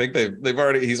divorced. I think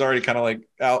he's already kind of like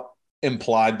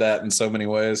implied that in so many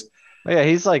ways. Yeah,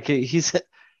 he's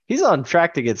on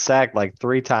track to get sacked like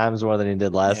 3 times more than he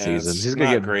did last season. He's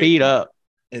going to get beat up.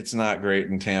 It's not great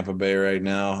in Tampa Bay right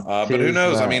now. But who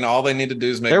knows? I mean, all they need to do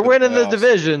is make They're winning the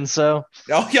division, so.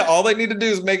 Oh, yeah, all they need to do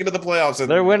is make it to the playoffs. And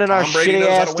they're winning our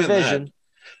shitty-ass division.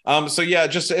 So, yeah,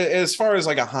 just as far as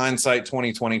like a hindsight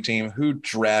 2020 team, who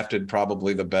drafted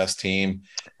probably the best team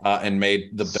and made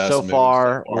the best so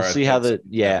far. We'll see how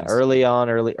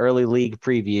early league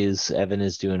previews. Evan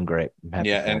is doing great.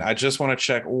 And I just want to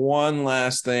check one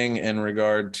last thing in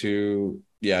regard to,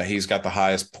 he's got the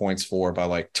highest points for by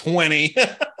like 20.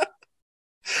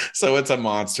 So it's a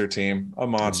monster team,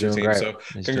 team. Great. So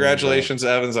congratulations,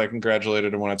 Evans. I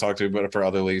congratulated him when I talked to him, but for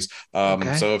other leagues.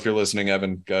 So if you're listening,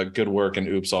 Evan, good work in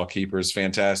Oops All Keepers.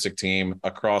 Fantastic team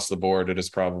across the board. It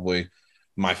is probably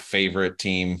my favorite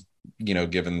team,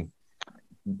 given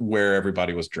where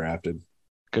everybody was drafted.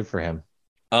 Good for him.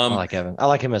 I like Evan. I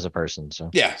like him as a person. So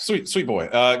yeah, sweet boy.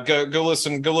 Go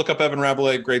listen. Go look up Evan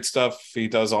Rabelais. Great stuff. He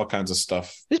does all kinds of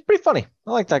stuff. He's pretty funny.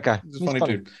 I like that guy. He's funny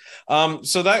dude.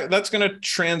 So that's going to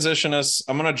transition us.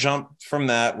 I'm going to jump from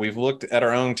that. We've looked at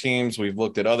our own teams. We've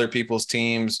looked at other people's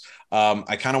teams.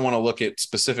 I kind of want to look at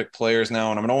specific players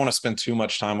now, and I don't want to spend too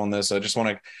much time on this. I just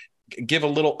want to give a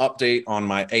little update on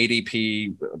my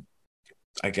ADP.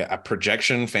 I get a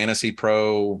projection, Fantasy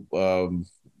Pro.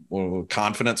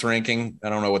 Confidence ranking. I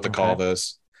don't know what to call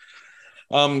this.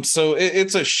 So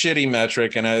it's a shitty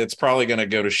metric, and it's probably going to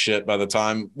go to shit by the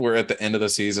time we're at the end of the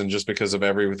season, just because of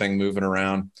everything moving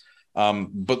around.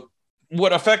 But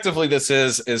what effectively this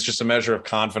is just a measure of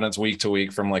confidence week to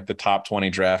week from like the top 20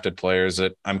 drafted players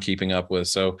that I'm keeping up with.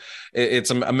 So it's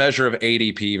a measure of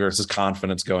ADP versus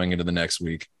confidence going into the next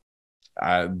week.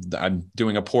 I'm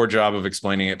doing a poor job of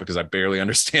explaining it because I barely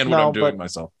understand what I'm doing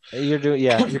myself.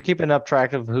 You're keeping up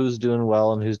track of who's doing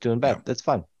well and who's doing bad. Yeah. That's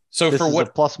fun. So this is a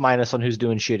plus minus on who's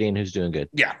doing shitty and who's doing good.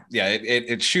 Yeah.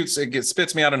 It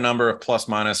spits me out a number of plus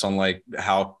minus on like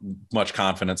how much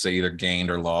confidence they either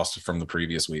gained or lost from the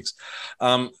previous weeks.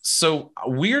 So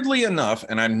weirdly enough,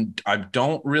 and I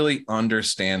don't really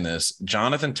understand this,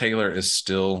 Jonathan Taylor is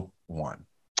still one.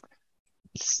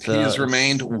 He has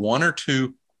remained 1 or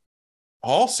 2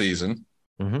 all season,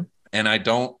 and I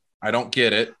don't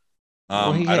get it.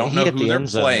 I don't know who they're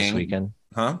playing this weekend.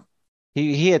 Huh?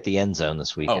 He hit the end zone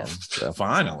this weekend. So.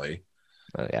 Finally.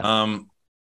 Yeah.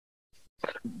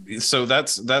 So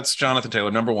that's Jonathan Taylor,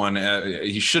 number one.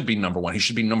 He should be number one. He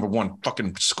should be number one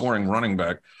fucking scoring running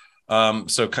back.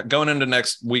 So going into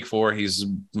next week 4, he's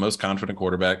most confident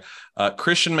quarterback.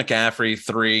 Christian McCaffrey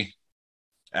 3.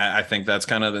 I think that's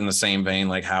kind of in the same vein.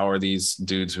 Like, how are these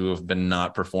dudes who have been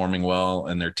not performing well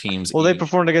and their teams? Well, they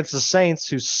performed against the Saints,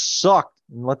 who sucked,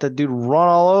 and let that dude run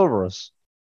all over us.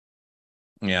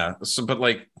 Yeah. So, but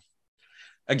like,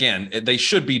 again, they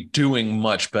should be doing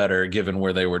much better given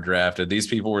where they were drafted. These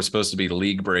people were supposed to be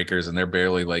league breakers, and they're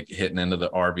barely like hitting into the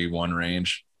RB1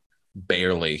 range.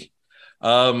 Barely.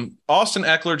 Austin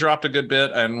Eckler dropped a good bit,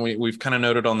 and we've kind of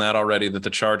noted on that already that the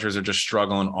Chargers are just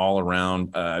struggling all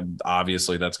around.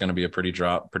 Obviously, that's going to be a pretty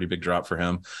big drop for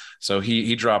him. So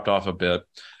he dropped off a bit.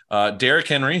 Derrick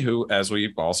Henry, who, as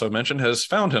we've also mentioned, has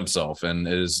found himself and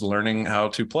is learning how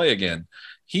to play again.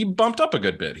 He bumped up a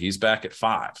good bit. He's back at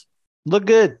 5. Look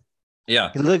good.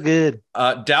 Yeah. He looked good.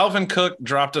 Dalvin Cook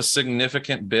dropped a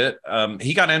significant bit.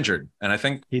 He got injured, and I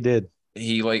think he did.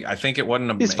 I think it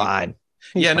wasn't He's fine.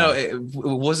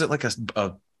 Was it like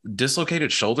a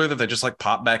dislocated shoulder that they just like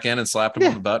popped back in and slapped him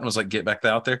on the butt and was like, get back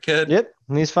out there, kid? Yep,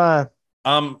 he's fine.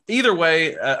 Either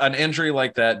way, an injury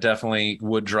like that definitely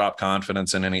would drop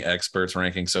confidence in any experts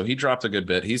ranking. So he dropped a good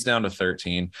bit. He's down to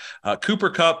 13. Cooper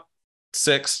Kupp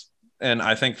 6. And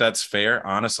I think that's fair.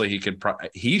 Honestly,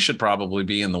 he should probably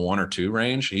be in the 1 or 2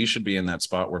 range. He should be in that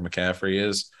spot where McCaffrey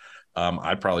is.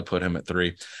 I'd probably put him at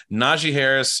 3. Najee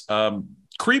Harris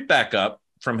creep back up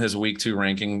from his week 2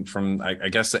 ranking from, I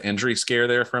guess, the injury scare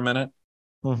there for a minute.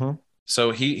 Mm-hmm.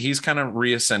 So he's kind of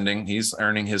reascending. He's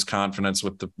earning his confidence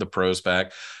with the pros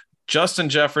back. Justin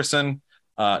Jefferson,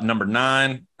 number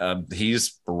 9,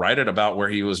 he's right at about where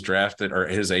he was drafted, or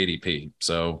his ADP.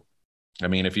 So, I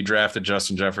mean, if you drafted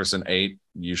Justin Jefferson 8,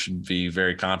 you should be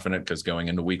very confident because going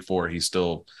into week 4, he's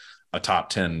still a top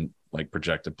 10 like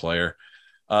projected player.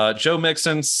 Joe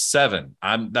Mixon 7.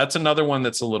 That's another one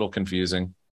that's a little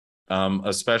confusing.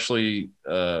 Especially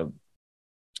didn't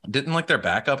like their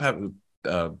backup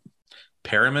have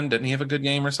Perriman, didn't he have a good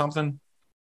game or something?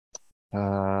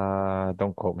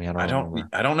 Don't quote me. I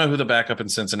don't know who the backup in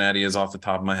Cincinnati is off the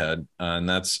top of my head, and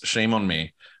that's shame on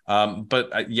me.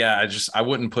 But I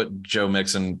wouldn't put Joe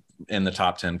Mixon in the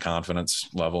top 10 confidence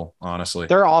level, honestly.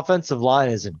 Their offensive line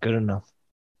isn't good enough.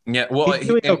 Yeah, well, he's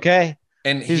doing okay.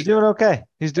 And he's doing okay.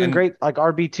 He's doing great, like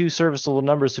RB2 serviceable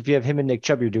numbers. If you have him and Nick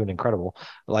Chubb, you're doing incredible.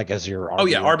 Like as your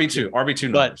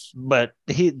RB2 numbers.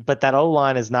 But that O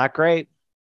line is not great.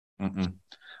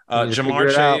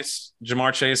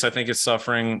 Ja'Marr Chase, I think, is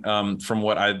suffering from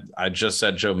what I just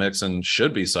said Joe Mixon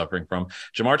should be suffering from.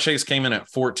 Ja'Marr Chase came in at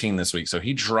 14 this week, so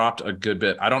he dropped a good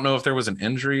bit. I don't know if there was an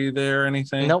injury there or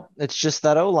anything. Nope, it's just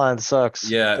that O-line sucks.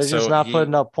 Yeah, they're just not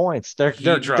putting up points.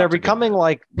 They're becoming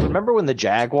like, remember when the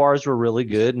Jaguars were really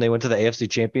good and they went to the AFC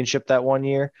Championship that one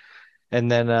year,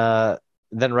 and then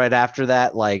right after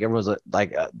that, like everyone was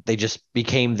like they just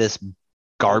became this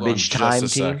garbage time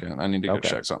just a team. Second. I need to go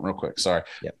check something real quick. Sorry.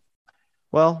 Yep.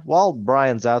 Well, while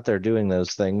Brian's out there doing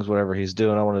those things, whatever he's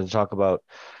doing, I wanted to talk about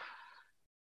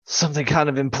something kind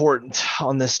of important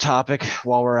on this topic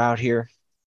while we're out here.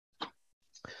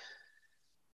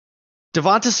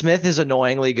 Devonta Smith is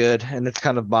annoyingly good, and it's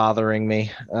kind of bothering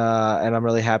me. And I'm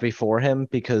really happy for him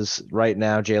because right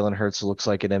now Jalen Hurts looks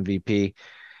like an MVP.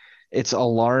 It's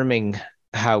alarming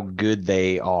how good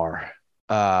they are.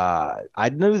 I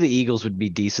knew the Eagles would be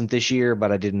decent this year,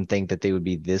 but I didn't think that they would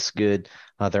be this good.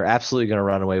 They're absolutely going to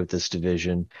run away with this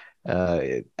division.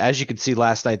 As you could see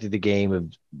last night through the game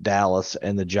of Dallas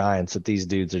and the Giants, that these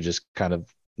dudes are just kind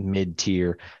of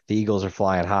mid-tier. The Eagles are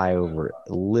flying high over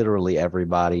literally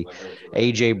everybody.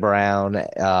 AJ Brown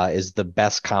is the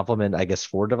best compliment, I guess,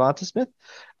 for Devonta Smith.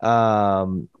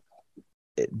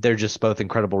 They're just both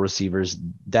incredible receivers.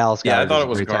 Dallas, I thought it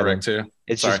was Gardeck too.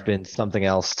 It's just been something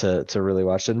else to really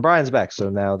watch. And Brian's back, so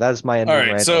now that's my ending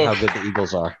rant on how good the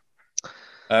Eagles are.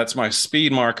 That's my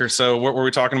speed marker. So what were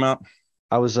we talking about?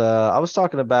 I was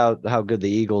talking about how good the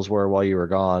Eagles were while you were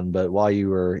gone, but while you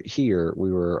were here,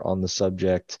 we were on the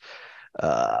subject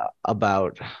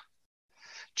about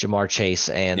Ja'Marr Chase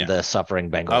and the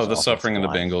suffering Bengals. Oh, the suffering of the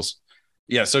Bengals.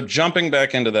 Yeah, so jumping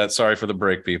back into that, sorry for the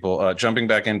break, people. Jumping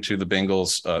back into the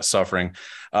Bengals suffering,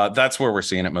 that's where we're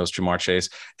seeing it most, Ja'Marr Chase.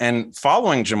 And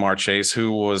following Ja'Marr Chase,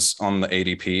 who was on the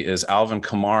ADP, is Alvin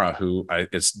Kamara,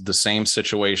 it's the same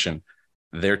situation.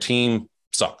 Their team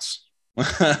sucks.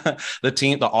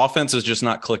 The offense is just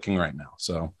not clicking right now.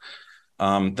 So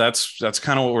that's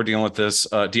kind of what we're dealing with this.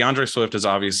 DeAndre Swift is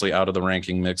obviously out of the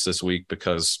ranking mix this week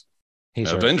because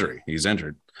of injury. He's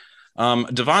injured.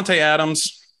 Devontae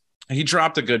Adams, he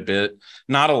dropped a good bit,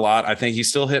 not a lot. I think he's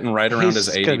still hitting right around his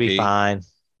ADP. He's going to be fine.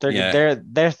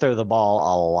 They throw the ball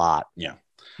a lot. Yeah,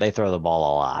 they throw the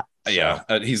ball a lot. So. Yeah,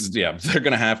 they're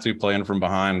going to have to play in from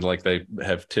behind like they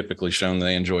have typically shown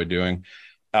they enjoy doing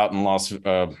out in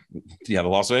the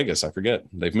Las Vegas. I forget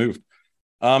they've moved.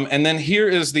 And then here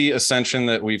is the ascension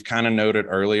that we've kind of noted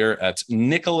earlier. That's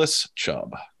Nicholas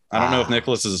Chubb. I don't know if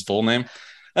Nicholas is his full name.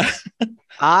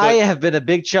 I have been a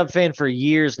big Chubb fan for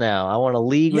years now. I won a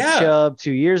league with Chubb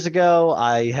 2 years ago.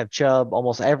 I have Chubb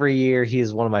almost every year. He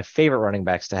is one of my favorite running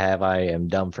backs to have. I am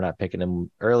dumb for not picking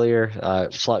him earlier.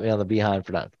 Slapped me on the behind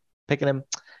for not picking him.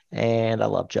 And I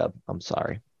love Chubb. I'm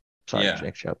sorry.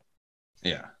 Nick Chubb.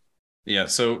 Yeah. Yeah.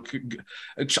 So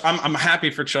I'm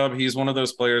happy for Chubb. He's one of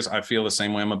those players. I feel the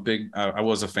same way. I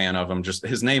was a fan of him. Just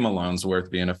his name alone is worth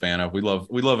being a fan of. We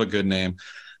love a good name.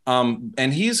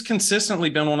 And he's consistently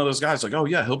been one of those guys like, oh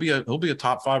yeah, he'll be a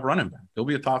top 5 running back. He'll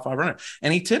be a top 5 runner.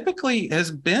 And he typically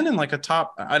has been in like a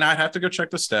top, and I have to go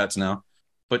check the stats now,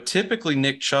 but typically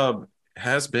Nick Chubb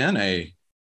has been a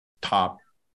top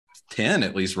 10,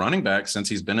 at least, running back since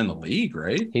he's been in the league,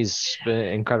 right? He's been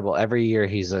incredible. Every year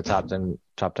he's a top 10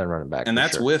 running back. And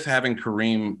that's with having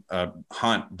Kareem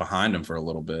Hunt behind him for a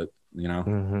little bit, you know?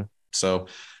 Mm-hmm. So,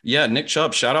 yeah, Nick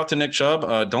Chubb. Shout out to Nick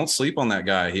Chubb. Don't sleep on that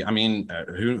guy.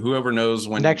 Whoever knows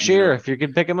when next year, if you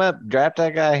could pick him up, draft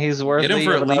that guy. He's worth get him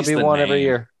for at least the one name. Every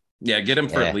year. Yeah, get him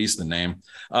for at least the name.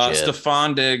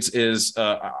 Stephon Diggs is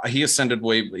he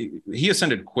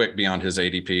ascended quick beyond his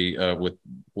ADP with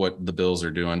what the Bills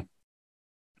are doing.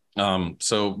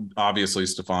 So obviously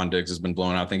Stephon Diggs has been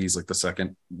blown out. I think he's like the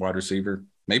second wide receiver,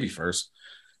 maybe first.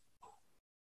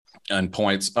 And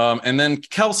points. And then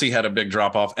Kelce had a big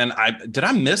drop off. And did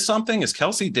I miss something?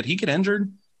 Did he get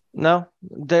injured? No,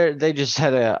 they just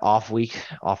had an off week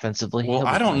offensively. Well,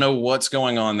 I don't know what's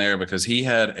going on there because he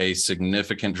had a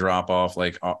significant drop off,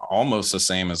 like almost the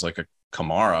same as like a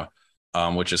Kamara,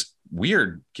 which is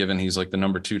weird given he's like the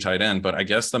number 2 tight end. But I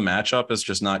guess the matchup is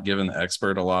just not giving the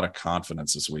expert a lot of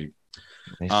confidence this week.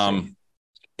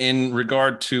 In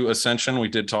regard to ascension, we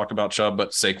did talk about Chubb,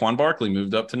 but Saquon Barkley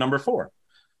moved up to number 4.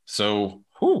 So,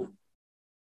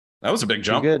 that was a big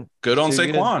jump. Good on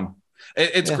Saquon.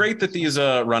 Good. It's great that these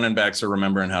running backs are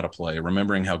remembering how to play,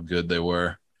 remembering how good they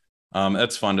were.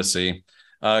 That's fun to see.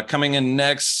 Coming in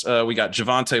next, we got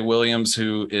Javonte Williams,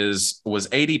 who was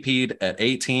ADP'd at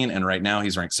 18, and right now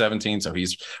he's ranked 17, so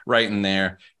he's right in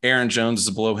there. Aaron Jones is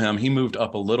below him. He moved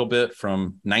up a little bit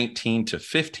from 19 to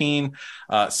 15.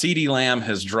 CeeDee Lamb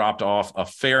has dropped off a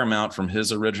fair amount from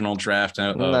his original draft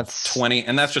of 20,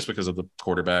 and that's just because of the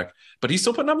quarterback. But he's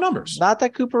still putting up numbers. Not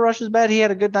that Cooper Rush is bad. He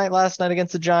had a good night last night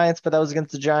against the Giants, but that was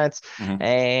against the Giants. Mm-hmm.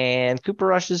 And Cooper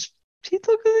Rush he's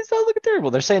not looking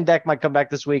terrible. They're saying Dak might come back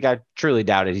this week. I truly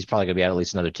doubt it. He's probably going to be out at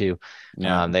least another 2.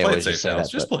 Yeah, they always just say that.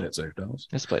 Just play it safe, Dallas.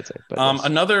 Just play it safe.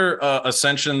 Another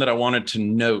ascension that I wanted to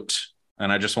note,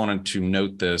 and I just wanted to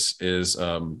note this, is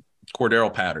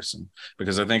Cordero Patterson,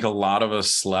 because I think a lot of us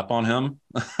slept on him,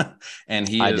 and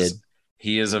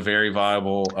he is a very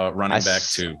viable running back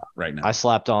too right now. I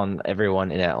slapped on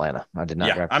everyone in Atlanta. I did not.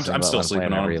 Yeah, I'm still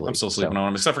sleeping on him. I'm still sleeping on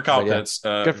him, except for Kyle Pitts.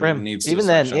 Good for him. Even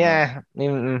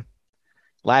then,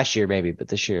 Last year maybe, but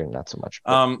this year not so much.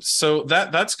 So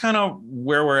that's kind of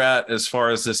where we're at as far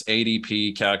as this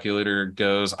ADP calculator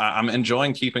goes. I'm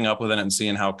enjoying keeping up with it and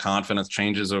seeing how confidence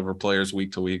changes over players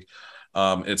week to week.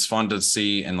 It's fun to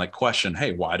see and like question,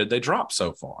 hey, why did they drop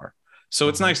so far? So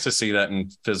it's nice to see that in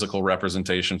physical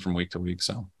representation from week to week.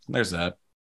 So there's that.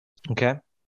 Okay.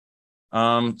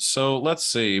 So let's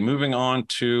see. Moving on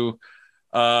to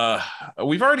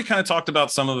we've already kind of talked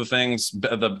about some of the things.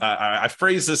 I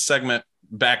phrased this segment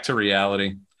back to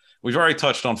reality. We've already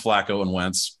touched on Flacco and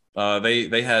Wentz.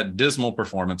 They had dismal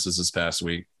performances this past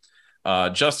week.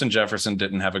 Justin Jefferson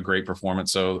didn't have a great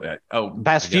performance. So,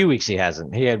 past few weeks he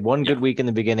hasn't. He had one good week in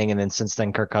the beginning, and then since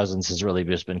then, Kirk Cousins has really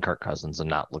just been Kirk Cousins and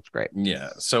not looked great. Yeah.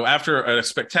 So after a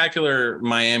spectacular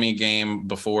Miami game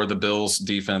before the Bills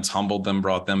defense humbled them,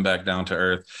 brought them back down to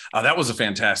earth, that was a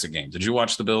fantastic game. Did you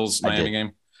watch the Bills Miami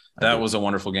game? That was a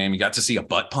wonderful game. You got to see a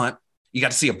butt punt.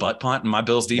 And my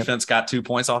Bills defense got 2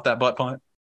 points off that butt punt.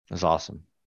 It was awesome.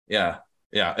 Yeah.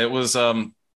 It was.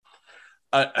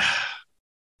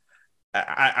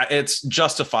 It's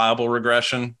justifiable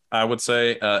regression, I would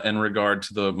say, in regard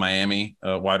to the Miami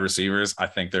wide receivers. I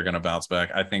think they're going to bounce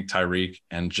back. I think Tyreek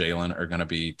and Jalen are going to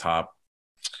be top.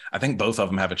 I think both of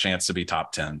them have a chance to be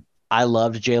top 10. I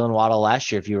loved Jalen Waddle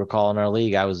last year. If you recall in our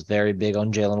league, I was very big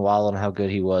on Jalen Waddle and how good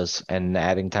he was. And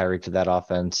adding Tyreek to that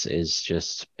offense is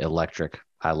just electric.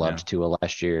 I loved Tua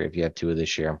last year. If you have Tua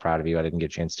this year, I'm proud of you. I didn't get a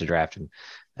chance to draft him.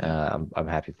 I'm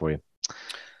happy for you.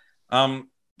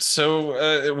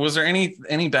 So was there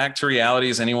any back to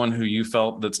realities? Anyone who you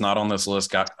felt that's not on this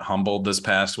list got humbled this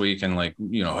past week and like,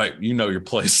 hey, your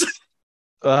place?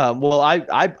 Well,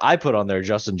 I put on there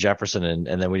Justin Jefferson and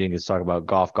then we didn't get to talk about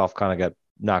Goff. Goff kind of got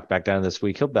knocked back down this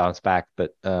week. He'll bounce back,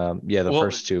 but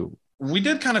first two. We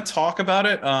did kind of talk about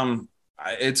it.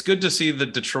 It's good to see the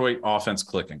Detroit offense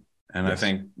clicking. And I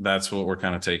think that's what we're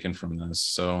kind of taking from this.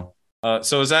 So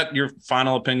is that your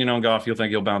final opinion on Goff? You'll think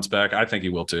he'll bounce back? I think he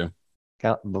will too.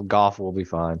 Goff will be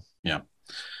fine. Yeah.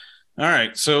 All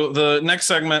right. So the next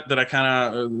segment that I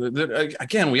kind of,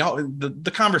 again,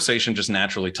 the conversation just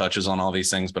naturally touches on all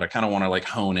these things, but I kind of want to like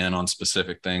hone in on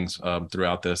specific things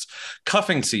throughout this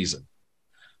cuffing season.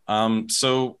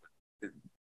 So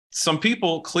some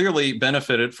people clearly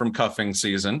benefited from cuffing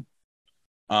season.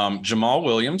 Jamal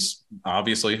Williams,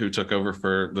 obviously, who took over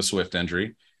for the Swift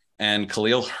injury, and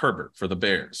Khalil Herbert for the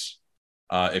Bears.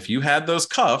 If you had those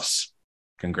cuffs,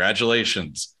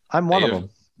 congratulations. I'm one of them.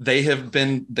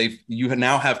 You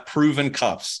now have proven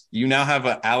cuffs. You now have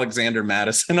an Alexander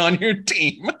Mattison on your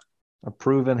team. A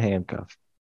proven handcuff.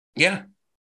 Yeah.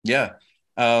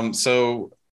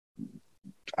 So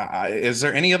is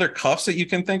there any other cuffs that you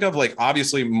can think of? Like,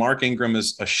 obviously, Mark Ingram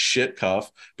is a shit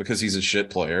cuff because he's a shit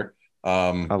player.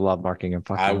 I love Mark Ingram.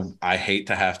 I hate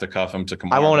to have to cuff him to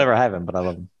come. I won't ever have him, but I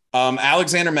love him.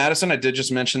 Alexander Mattison, I did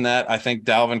just mention that. I think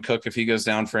Dalvin Cook, if he goes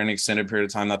down for any extended period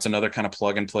of time, that's another kind of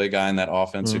plug and play guy in that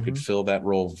offense who could fill that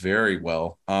role very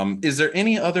well. Is there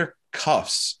any other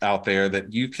cuffs out there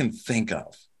that you can think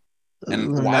of?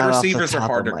 And wide receivers are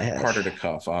harder to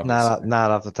cuff, obviously. Not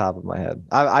off the top of my head.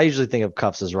 I usually think of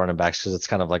cuffs as running backs because it's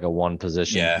kind of like a one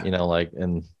position,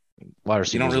 and wide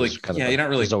receivers. You don't really.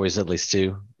 There's always at least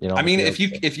two. I mean, if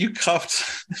you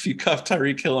cuffed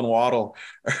Tyreek Hill and Waddle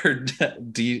or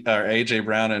AJ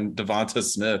Brown and Devonta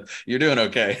Smith, you're doing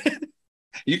okay.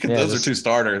 Those are two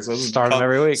starters. Those start them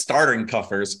every week. Starting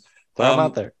cuffers. Throw them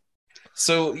out there.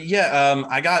 So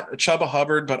I got Chuba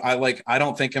Hubbard, but I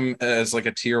don't think him as like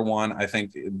a tier one. I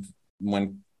think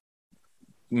when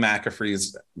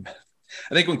McAfee's,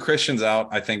 I think when Christian's out,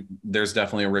 I think there's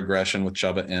definitely a regression with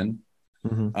Chuba in.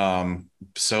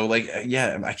 So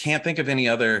I can't think of any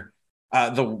other.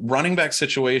 The running back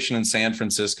situation in San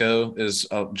Francisco is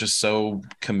just so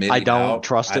committed. I don't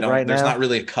trust it right now. There's not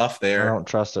really a cuff there. I don't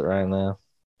trust it right now.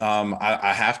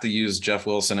 I have to use Jeff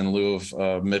Wilson in lieu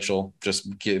of Mitchell,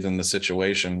 just given the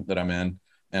situation that I'm in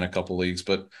a couple leagues.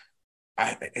 But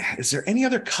is there any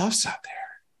other cuffs out there?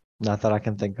 Not that I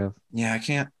can think of. Yeah, I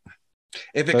can't.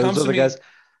 If it comes to me,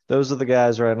 those are the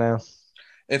guys right now.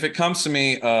 If it comes to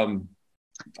me,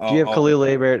 do you have Khalil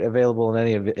Herbert available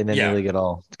in any league at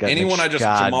all?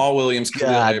 Jamal Williams,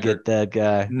 Khalil Herbert, get that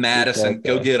guy. Madison,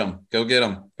 go get him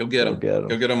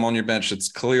on your bench.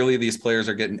 It's clearly these players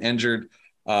are getting injured.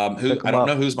 I don't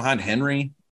know who's behind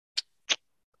Henry.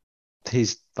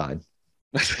 He's fine.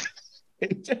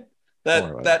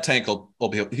 that tank he'll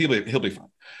be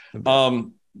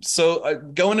fine. So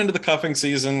going into the cuffing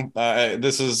season,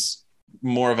 this is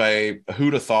more of a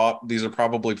who'd have thought. These are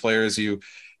probably players you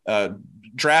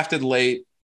drafted late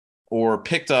or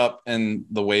picked up in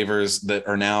the waivers that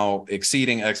are now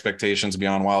exceeding expectations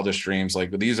beyond wildest dreams.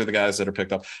 Like these are the guys that are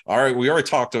picked up. All right, we already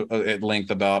talked at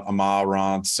length about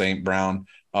Amon-Ra St. Brown.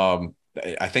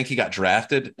 I think he got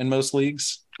drafted in most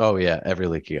leagues. Oh yeah, every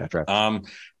league he got drafted.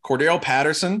 Cordero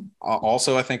Patterson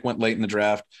also I think went late in the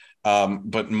draft.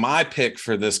 But my pick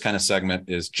for this kind of segment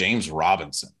is James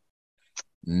Robinson.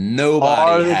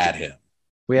 Nobody had him.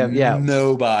 We have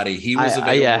nobody. He was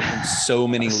available in so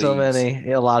many leagues. So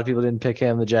many. A lot of people didn't pick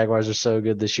him. The Jaguars are so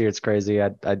good this year. It's crazy.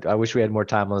 I wish we had more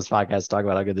time on this podcast to talk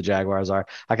about how good the Jaguars are.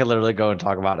 I could literally go and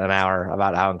talk about an hour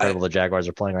about how incredible the Jaguars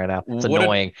are playing right now. It's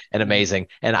annoying and amazing.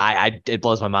 And it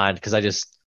blows my mind because for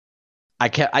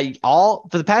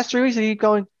the past 3 weeks I keep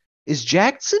going, is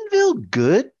Jacksonville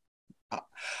good?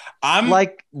 I'm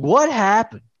like, what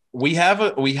happened? We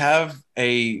have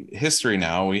a history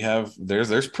now.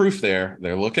 There's proof there.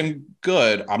 They're looking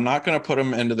good. I'm not going to put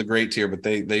them into the great tier, but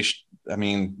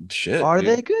shit. Are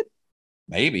they good?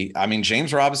 Maybe. I mean,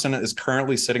 James Robinson is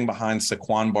currently sitting behind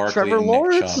Saquon Barkley. Trevor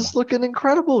Lawrence is looking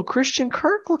incredible. Christian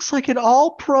Kirk looks like an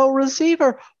all-pro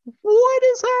receiver. What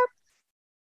is that?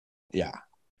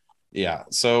 Yeah.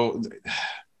 So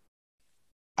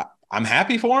I'm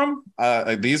happy for him.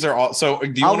 These are all. So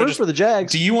do you want to root for the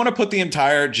Jags? Do you want to put the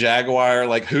entire Jaguar,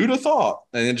 like who'd have thought,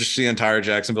 and then just the entire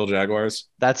Jacksonville Jaguars?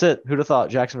 That's it. Who'd have thought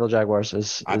Jacksonville Jaguars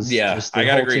is just I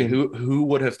gotta agree. Team. Who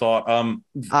would have thought?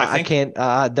 I can't.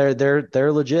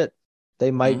 They're legit.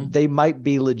 They might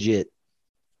be legit.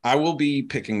 I will be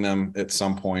picking them at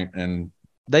some point, and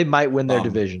they might win their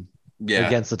division.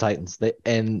 Against the Titans. The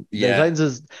Titans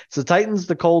is the Titans,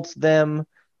 the Colts, them.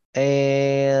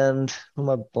 And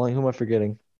who am I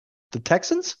forgetting? The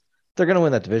Texans? They're going to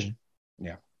win that division.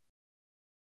 Yeah.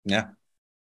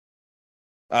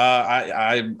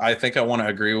 I think I want to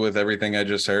agree with everything I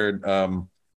just heard. That's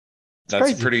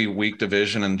crazy. A pretty weak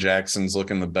division, and Jackson's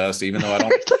looking the best, even though I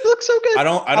don't look so good. I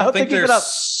don't think they're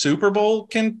Super Bowl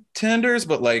contenders,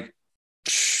 but like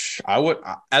I would,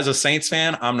 as a Saints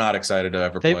fan, I'm not excited to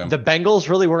ever play them. The Bengals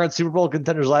really weren't Super Bowl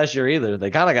contenders last year either.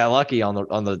 They kind of got lucky on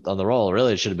the roll.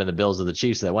 Really, it should have been the Bills or the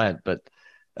Chiefs that went. But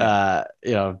hey,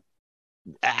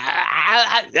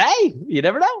 you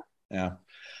never know. Yeah.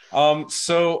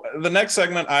 So the next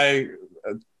segment I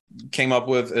came up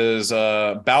with is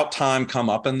about time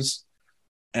comeuppance.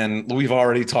 And we've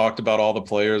already talked about all the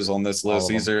players on this list.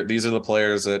 These are the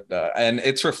players that, and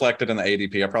it's reflected in the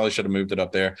ADP. I probably should have moved it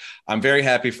up there. I'm very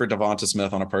happy for Devonta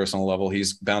Smith on a personal level.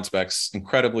 He's bounced back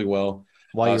incredibly well.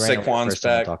 Saquon's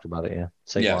back. Talked about it, yeah.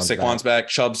 Saquon's back.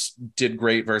 Chubbs did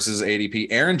great versus ADP.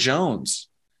 Aaron Jones.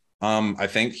 I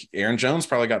think Aaron Jones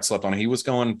probably got slept on. He was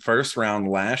going first round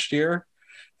last year,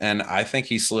 and I think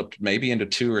he slipped maybe into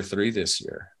 2 or 3 this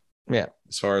year. Yeah,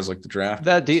 as far as like the draft.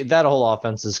 That whole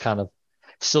offense is kind of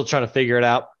still trying to figure it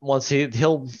out. Once he's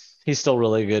still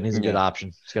really good. He's a good option.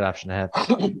 It's a good option to have.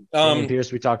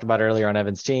 Pierce, we talked about earlier on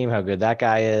Evan's team, how good that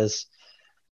guy is.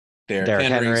 Derrick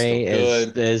Henry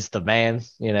is the man,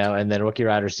 and then rookie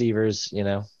wide receivers,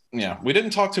 Yeah, we didn't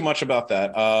talk too much about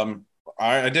that.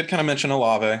 I did kind of mention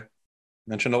Olave.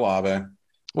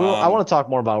 Well, I want to talk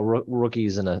more about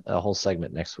rookies in a whole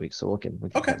segment next week, so we can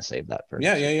kind of save that for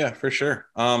for sure.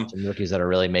 Some rookies that are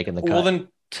really making the cut. Well, then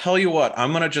tell you what,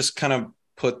 I'm gonna just kind of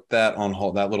put that on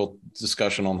hold, that little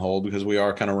discussion on hold, because we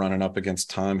are kind of running up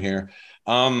against time here.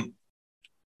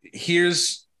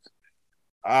 Here's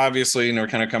obviously, we're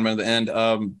kind of coming to the end.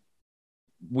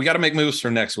 We got to make moves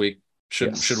for next week.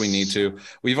 Should we need to?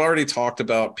 We've already talked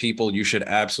about people you should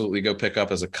absolutely go pick up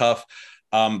as a cuff.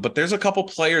 But there's a couple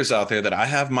players out there that I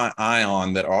have my eye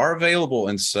on that are available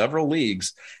in several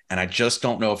leagues, and I just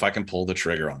don't know if I can pull the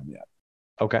trigger on them yet.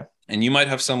 Okay. And you might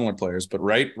have similar players, but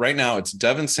right now it's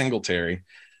Devin Singletary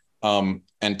and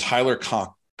Tyler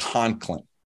Conklin.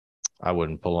 I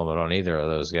wouldn't pull them on either of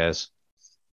those guys.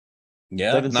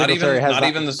 Yeah, Devin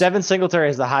Singletary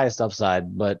has the highest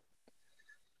upside, but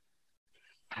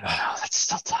I don't know. That's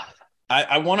still tough.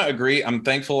 I want to agree. I'm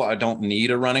thankful I don't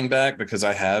need a running back because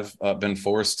I have been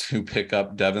forced to pick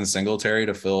up Devin Singletary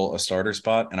to fill a starter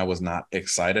spot, and I was not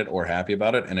excited or happy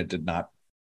about it, and it did not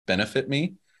benefit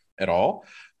me at all.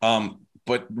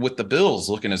 But with the Bills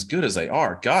looking as good as they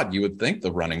are, God, you would think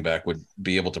the running back would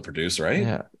be able to produce,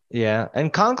 right? Yeah.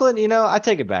 And Conklin, I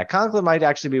take it back. Conklin might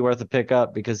actually be worth a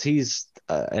pickup because he's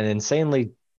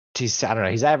he's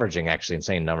averaging actually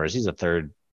insane numbers. He's a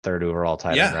third overall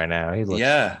tight end right now. He looks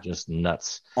just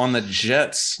nuts. On the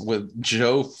Jets with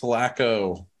Joe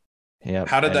Flacco. Yeah.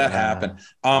 How did that happen?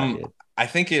 I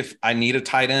think if I need a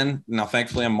tight end, now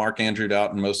thankfully I'm Mark Andrewed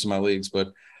out in most of my leagues,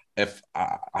 but if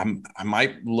I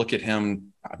might look at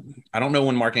him. I don't know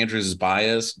when Mark Andrews' bye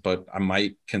is, but I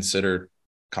might consider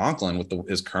Conklin with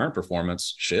his current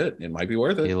performance, shit, it might be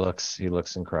worth it. He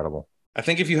looks incredible. I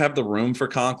think if you have the room for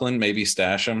Conklin, maybe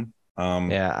stash him.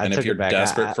 And if you're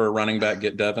desperate for a running back,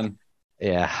 get Devin.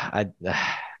 Yeah,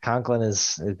 Conklin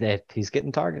he's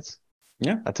getting targets.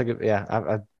 Yeah, I took it.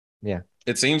 Yeah, yeah.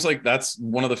 It seems like that's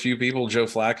one of the few people Joe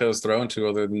Flacco is throwing to,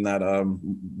 other than that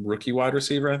rookie wide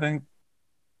receiver, I think.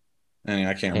 Anyway,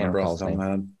 I can't remember off the top of my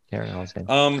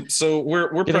head. So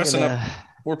we're pressing up.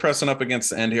 We're pressing up against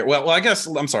the end here. Well, I guess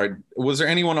I'm sorry. Was there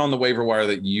anyone on the waiver wire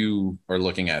that you are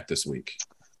looking at this week?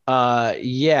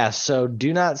 Yeah. So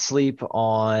do not sleep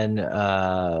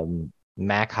on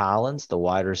Mac Hollins, the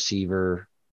wide receiver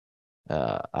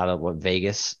out of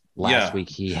Vegas. Last week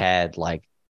he had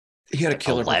a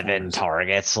killer 11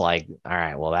 targets. All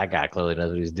right, well, that guy clearly knows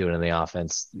what he's doing in the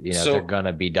offense. They're going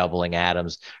to be doubling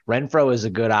Adams. Renfrow is a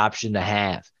good option to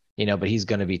have, but he's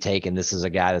going to be taken. This is a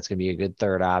guy that's going to be a good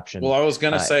third option. Well, I was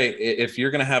going to say, if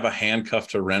you're going to have a handcuff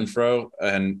to Renfrow,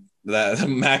 and that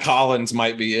Mac Hollins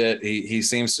might be it. He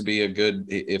seems to be a good,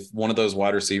 if one of those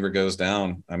wide receiver goes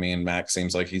down, I mean, Mac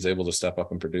seems like he's able to step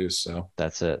up and produce. So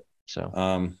that's it.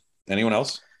 So, anyone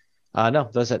else? No,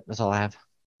 that's it. That's all I have.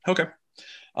 Okay.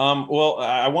 Well,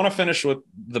 I want to finish with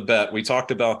the bet. We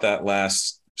talked about that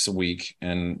last week,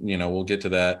 and we'll get to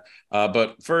that.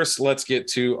 But first, let's get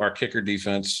to our kicker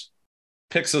defense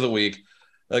picks of the week.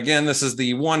 Again, this is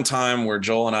the one time where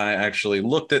Joel and I actually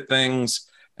looked at things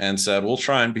and said, we'll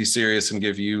try and be serious and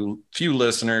give you few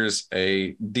listeners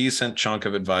a decent chunk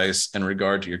of advice in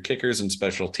regard to your kickers and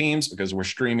special teams, because we're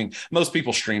streaming. Most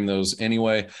people stream those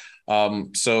anyway.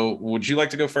 So would you like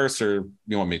to go first, or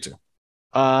you want me to?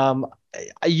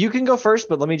 You can go first,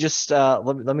 but let me just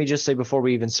say before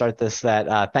we even start this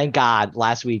that thank God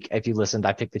last week, if you listened,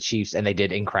 I picked the Chiefs and they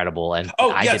did incredible, and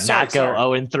I did not go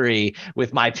 0-3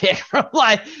 with my pick from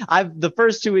the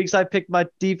first 2 weeks I picked my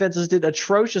defenses did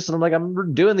atrocious, and I'm like,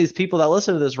 I'm doing these people that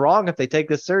listen to this wrong if they take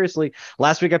this seriously.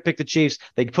 Last week I picked the Chiefs.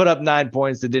 They put up 9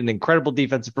 points. They did an incredible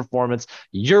defensive performance.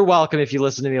 You're welcome if you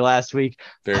listened to me last week.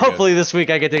 Hopefully this week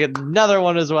I get to get another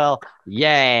one as well.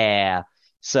 Yeah.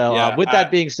 So with that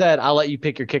being said, I'll let you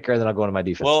pick your kicker, and then I'll go into my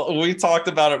defense. Well, we talked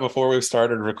about it before we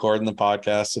started recording the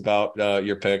podcast about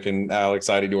your pick and how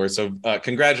excited you were. So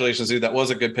congratulations, dude. That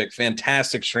was a good pick.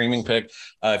 Fantastic streaming pick.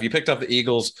 If you picked up the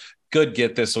Eagles, good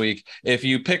get this week. If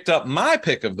you picked up my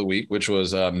pick of the week, which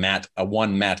was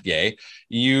Matt Gay,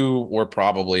 you were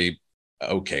probably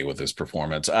okay with his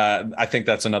performance. I think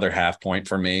that's another half point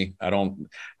for me. I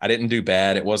didn't do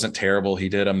bad. It wasn't terrible. He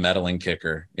did a meddling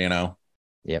kicker,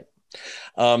 Yep.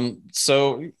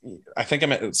 So I think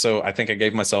I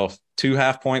gave myself 2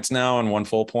 half points now and 1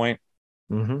 full point.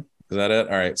 Mm-hmm. Is that it?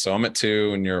 All right. So I'm at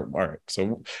 2 and you're all right.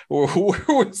 So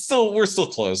we're still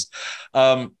close.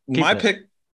 My pick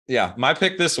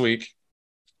this week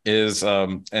is,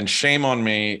 and shame on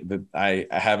me that I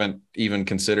haven't even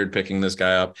considered picking this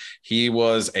guy up. He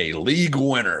was a league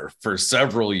winner for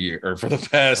several years, or for the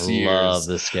past years. Love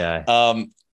this guy.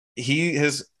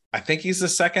 I think he's the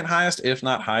second highest, if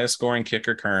not highest scoring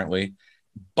kicker currently.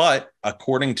 But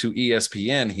according to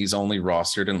ESPN, he's only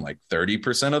rostered in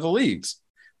 30% of the leagues,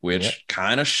 which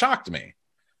kind of shocked me.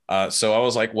 So I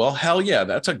was like, well, hell yeah,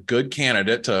 that's a good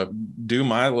candidate to do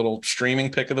my little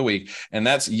streaming pick of the week. And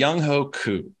that's Younghoe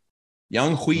Koo.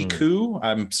 Younghoe Koo.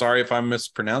 I'm sorry if I'm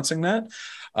mispronouncing that.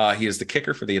 He is the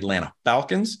kicker for the Atlanta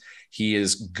Falcons. He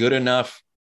is good enough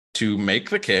to make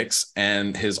the kicks,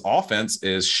 and his offense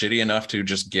is shitty enough to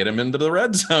just get him into the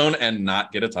red zone and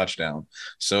not get a touchdown.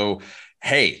 So,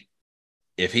 hey,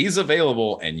 if he's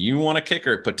available and you want a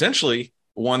kicker, potentially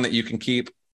one that you can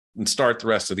keep and start the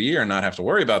rest of the year and not have to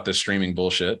worry about this streaming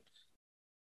bullshit,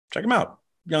 check him out.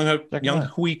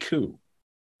 Younghoe Koo.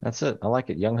 That's it. I like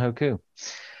it. Younghoe Koo.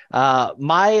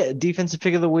 My defensive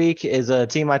pick of the week is a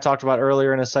team I talked about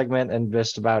earlier in a segment, and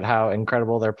just about how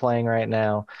incredible they're playing right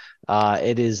now.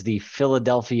 It is the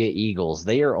Philadelphia Eagles.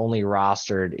 They are only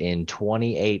rostered in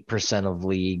 28% of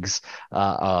leagues,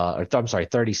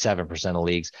 37% of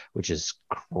leagues, which is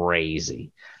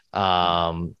crazy.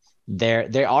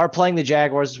 They are playing the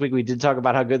Jaguars this week. We did talk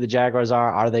about how good the Jaguars are.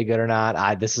 Are they good or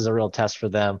not? This is a real test for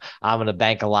them. I'm going to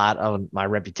bank a lot on my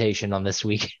reputation on this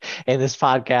week in this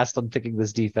podcast. I'm picking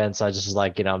this defense. I just was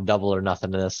like, I'm double or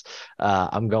nothing to this.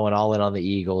 I'm going all in on the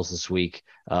Eagles this week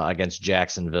against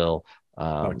Jacksonville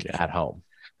at home.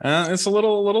 It's a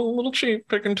little cheap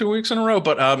picking 2 weeks in a row,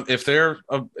 but if they're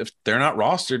not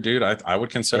rostered, dude, I would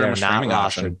consider them a streaming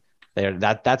option.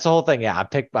 That's the whole thing. Yeah, I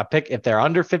pick if they're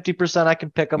under 50%, I can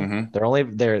pick them.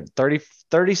 Mm-hmm. They're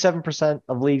 37%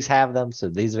 of leagues have them, so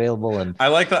these available. And I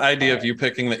like the idea of you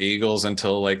picking the Eagles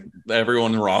until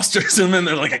everyone rosters them, and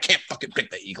they're like, I can't fucking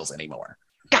pick the Eagles anymore.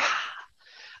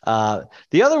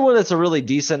 The other one that's a really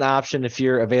decent option if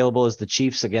you're available is the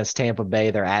Chiefs against Tampa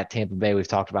Bay. They're at Tampa Bay. We've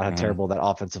talked about how terrible that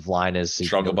offensive line is. So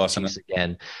struggle busting it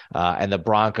again. And the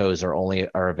Broncos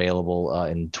are available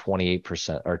in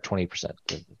 28% or 20%.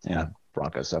 Yeah.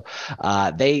 Broncos. So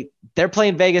they're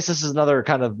playing Vegas. This is another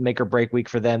kind of make or break week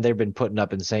for them. They've been putting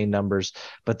up insane numbers,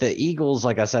 but the Eagles,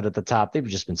 like I said at the top, they've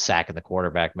just been sacking the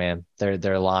quarterback, man.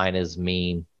 Their line is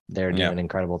mean. They're doing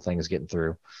incredible things getting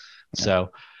through. Yeah.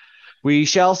 So we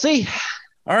shall see.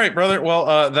 All right, brother.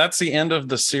 Well, that's the end of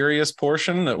the serious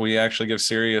portion that we actually give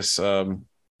serious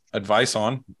advice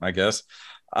on, I guess.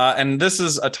 And this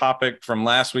is a topic from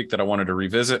last week that I wanted to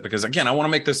revisit because, again, I want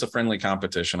to make this a friendly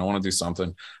competition. I want to do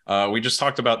something. We just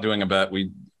talked about doing a bet.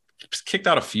 We kicked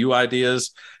out a few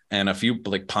ideas and a few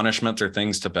like punishments or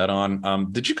things to bet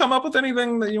on. Did you come up with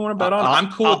anything that you want to bet on?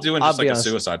 I'm cool with doing just like a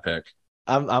suicide pick.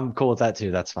 I'm cool with that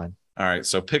too. That's fine. All right.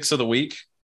 So picks of the week.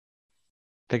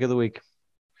 Pick of the week.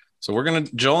 So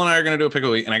Joel and I are going to do a pick of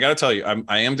the week. And I got to tell you,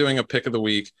 I am doing a pick of the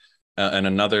week in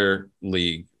another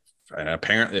league. And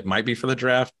apparently it might be for the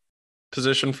draft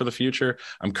position for the future.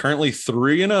 I'm currently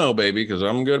 3-0, baby, because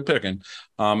I'm good at picking.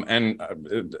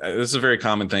 This is a very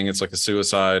common thing. It's like a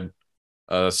suicide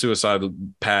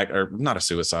pack, or not a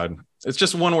suicide. It's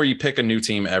just one where you pick a new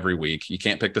team every week. You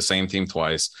can't pick the same team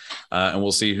twice. And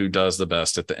we'll see who does the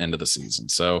best at the end of the season.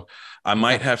 So I'm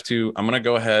going to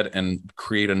go ahead and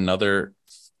create another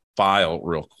file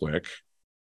real quick.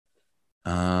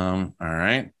 All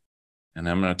right. And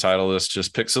I'm going to title this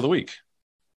just picks of the week.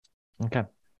 Okay.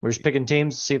 We're just picking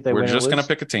teams to see if they win. We're just going to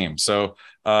pick a team. So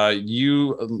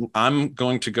I'm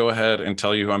going to go ahead and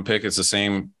tell you who I'm picking. It's the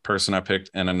same person I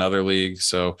picked in another league.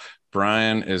 So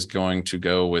Brian is going to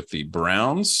go with the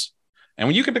Browns.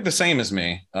 And you can pick the same as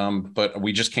me, but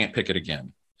we just can't pick it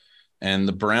again. And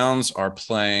the Browns are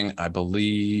playing, I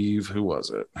believe, who was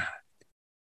it?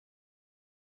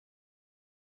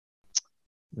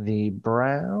 The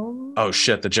Browns. Oh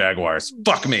shit, the Jaguars.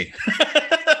 Fuck me.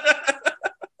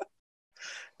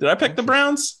 Did I pick the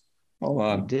Browns? Hold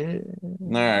on. You did.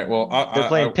 All right. Well, they're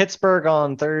playing Pittsburgh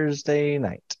on Thursday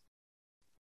night.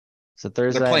 So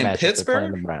Thursday they're playing night Pittsburgh. They're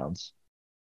playing the Browns.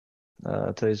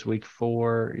 Today's week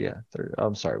 4. Yeah.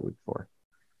 I'm sorry, week 4.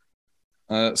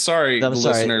 Sorry,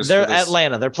 listeners. They're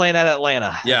Atlanta. They're playing at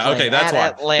Atlanta. Yeah, okay, that's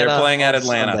why they're playing at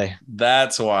Atlanta. Sunday.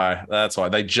 That's why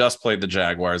they just played the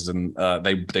Jaguars and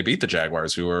they beat the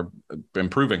Jaguars, who are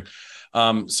improving.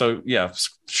 So yeah,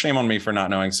 shame on me for not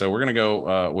knowing. So we're gonna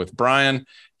go with Brian.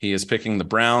 He is picking the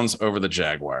Browns over the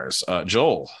Jaguars.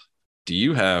 Joel, do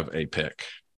you have a pick?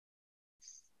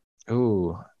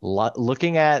 Ooh,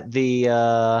 looking at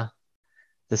the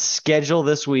schedule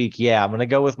this week, yeah, I'm going to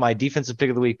go with my defensive pick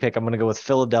of the week pick. I'm going to go with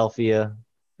Philadelphia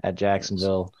at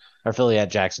Jacksonville, or Philly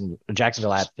at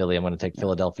Jacksonville at Philly. I'm going to take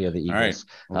Philadelphia, the Eagles. All right.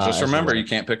 Well, just remember, you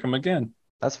can't pick them again.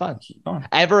 That's fine.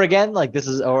 Ever again? Like this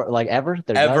is, or like ever?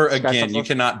 Ever again. You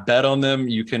cannot bet on them.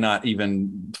 You cannot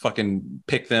even fucking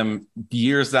pick them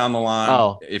years down the line.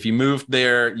 Oh. If you moved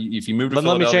there, if you moved to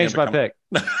Philadelphia. Let me change my pick.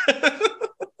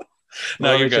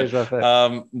 No, you're good.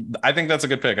 I think that's a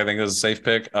good pick. I think it's a safe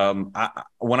pick.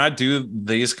 When I do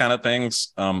these kind of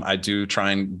things, I do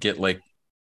try and get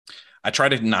I try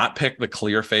to not pick the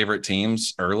clear favorite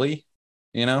teams early.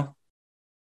 You know,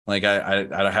 like I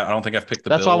don't think I've picked the.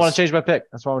 That's Bills. why I want to change my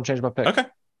pick. Okay,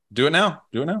 do it now.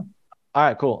 All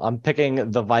right, cool. I'm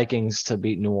picking the Vikings to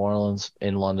beat New Orleans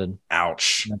in London.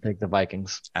 Ouch. I pick the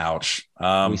Vikings. Ouch.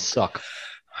 We suck.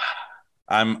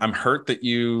 I'm hurt that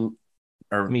you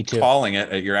are calling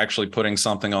it. You're actually putting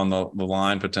something on the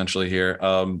line potentially here.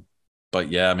 But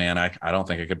yeah, man, I don't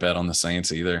think I could bet on the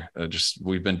Saints either.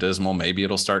 We've been dismal. Maybe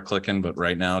it'll start clicking, but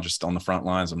right now, just on the front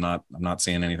lines, I'm not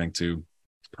seeing anything too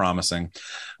promising.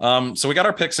 So we got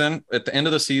our picks in. At the end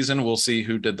of the season, we'll see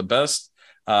who did the best.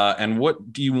 And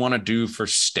what do you want to do for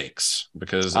stakes?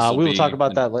 Because we will talk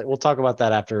about that. We'll talk about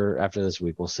that after this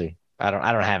week. We'll see. I don't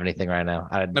have anything right now.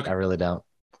 I really don't.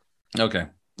 Okay.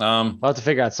 I'll have to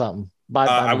figure out something.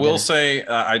 I will say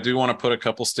I do want to put a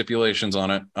couple stipulations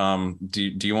on it.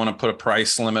 Do you want to put a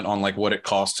price limit on like what it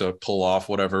costs to pull off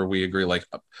whatever we agree, like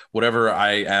whatever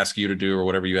I ask you to do or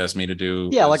whatever you ask me to do?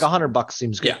 Yeah, like $100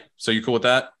 seems good. Yeah. So you cool with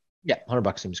that? Yeah,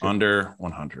 $100 seems good. Under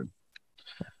 100.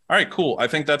 All right, cool. I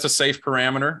think that's a safe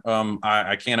parameter.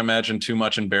 I can't imagine too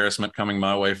much embarrassment coming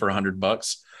my way for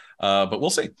 $100, but we'll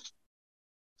see.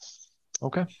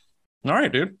 Okay. All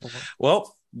right, dude. Okay.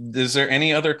 Well, is there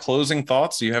any other closing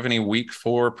thoughts? Do you have any week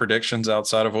 4 predictions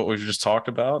outside of what we just talked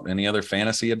about? Any other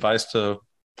fantasy advice to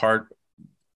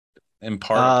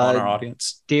impart upon our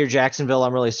audience? Dear Jacksonville,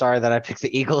 I'm really sorry that I picked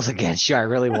the Eagles against you. I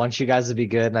really want you guys to be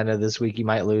good. And I know this week you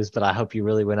might lose, but I hope you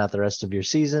really win out the rest of your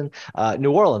season.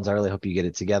 New Orleans, I really hope you get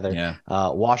it together. Yeah.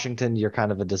 Washington, you're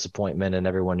kind of a disappointment, and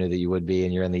everyone knew that you would be,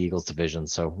 and you're in the Eagles division.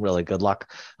 So really good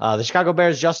luck. The Chicago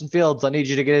Bears, Justin Fields, I need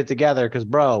you to get it together because,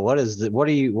 bro, what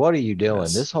are you doing?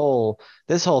 Yes.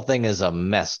 This whole thing is a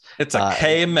mess. It's a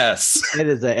K mess.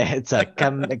 It's a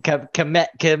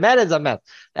Kemet is a mess.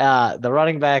 The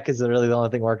running back is really the only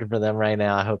thing working for them right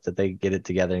now. I hope that they get it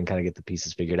together and kind of get the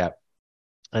pieces figured out.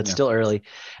 It's still early.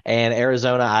 And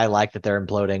Arizona, I like that they're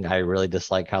imploding. I really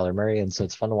dislike Kyler Murray, and so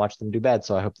it's fun to watch them do bad.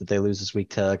 So I hope that they lose this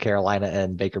week to Carolina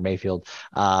and Baker Mayfield.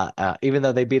 Even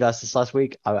though they beat us this last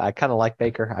week, I kind of like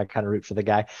Baker. I kind of root for the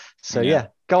guy. So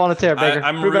go on a tear, Baker.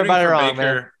 I'm rooting for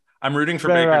Baker. I'm rooting for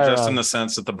Baker just in the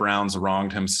sense that the Browns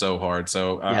wronged him so hard.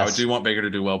 So I do want Baker to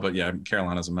do well, but yeah,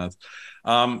 Carolina's a mess.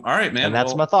 All right, man. And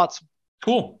that's my thoughts.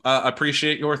 Cool.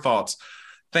 Appreciate your thoughts.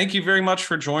 Thank you very much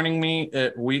for joining me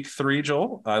at week 3,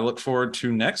 Joel. I look forward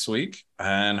to next week,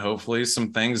 and hopefully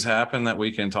some things happen that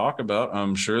we can talk about.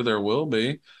 I'm sure there will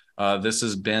be. This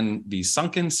has been the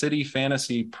Sunken City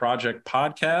Fantasy Project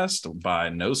podcast by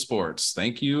No Sports.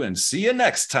 Thank you, and see you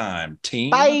next time, team.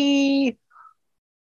 Bye.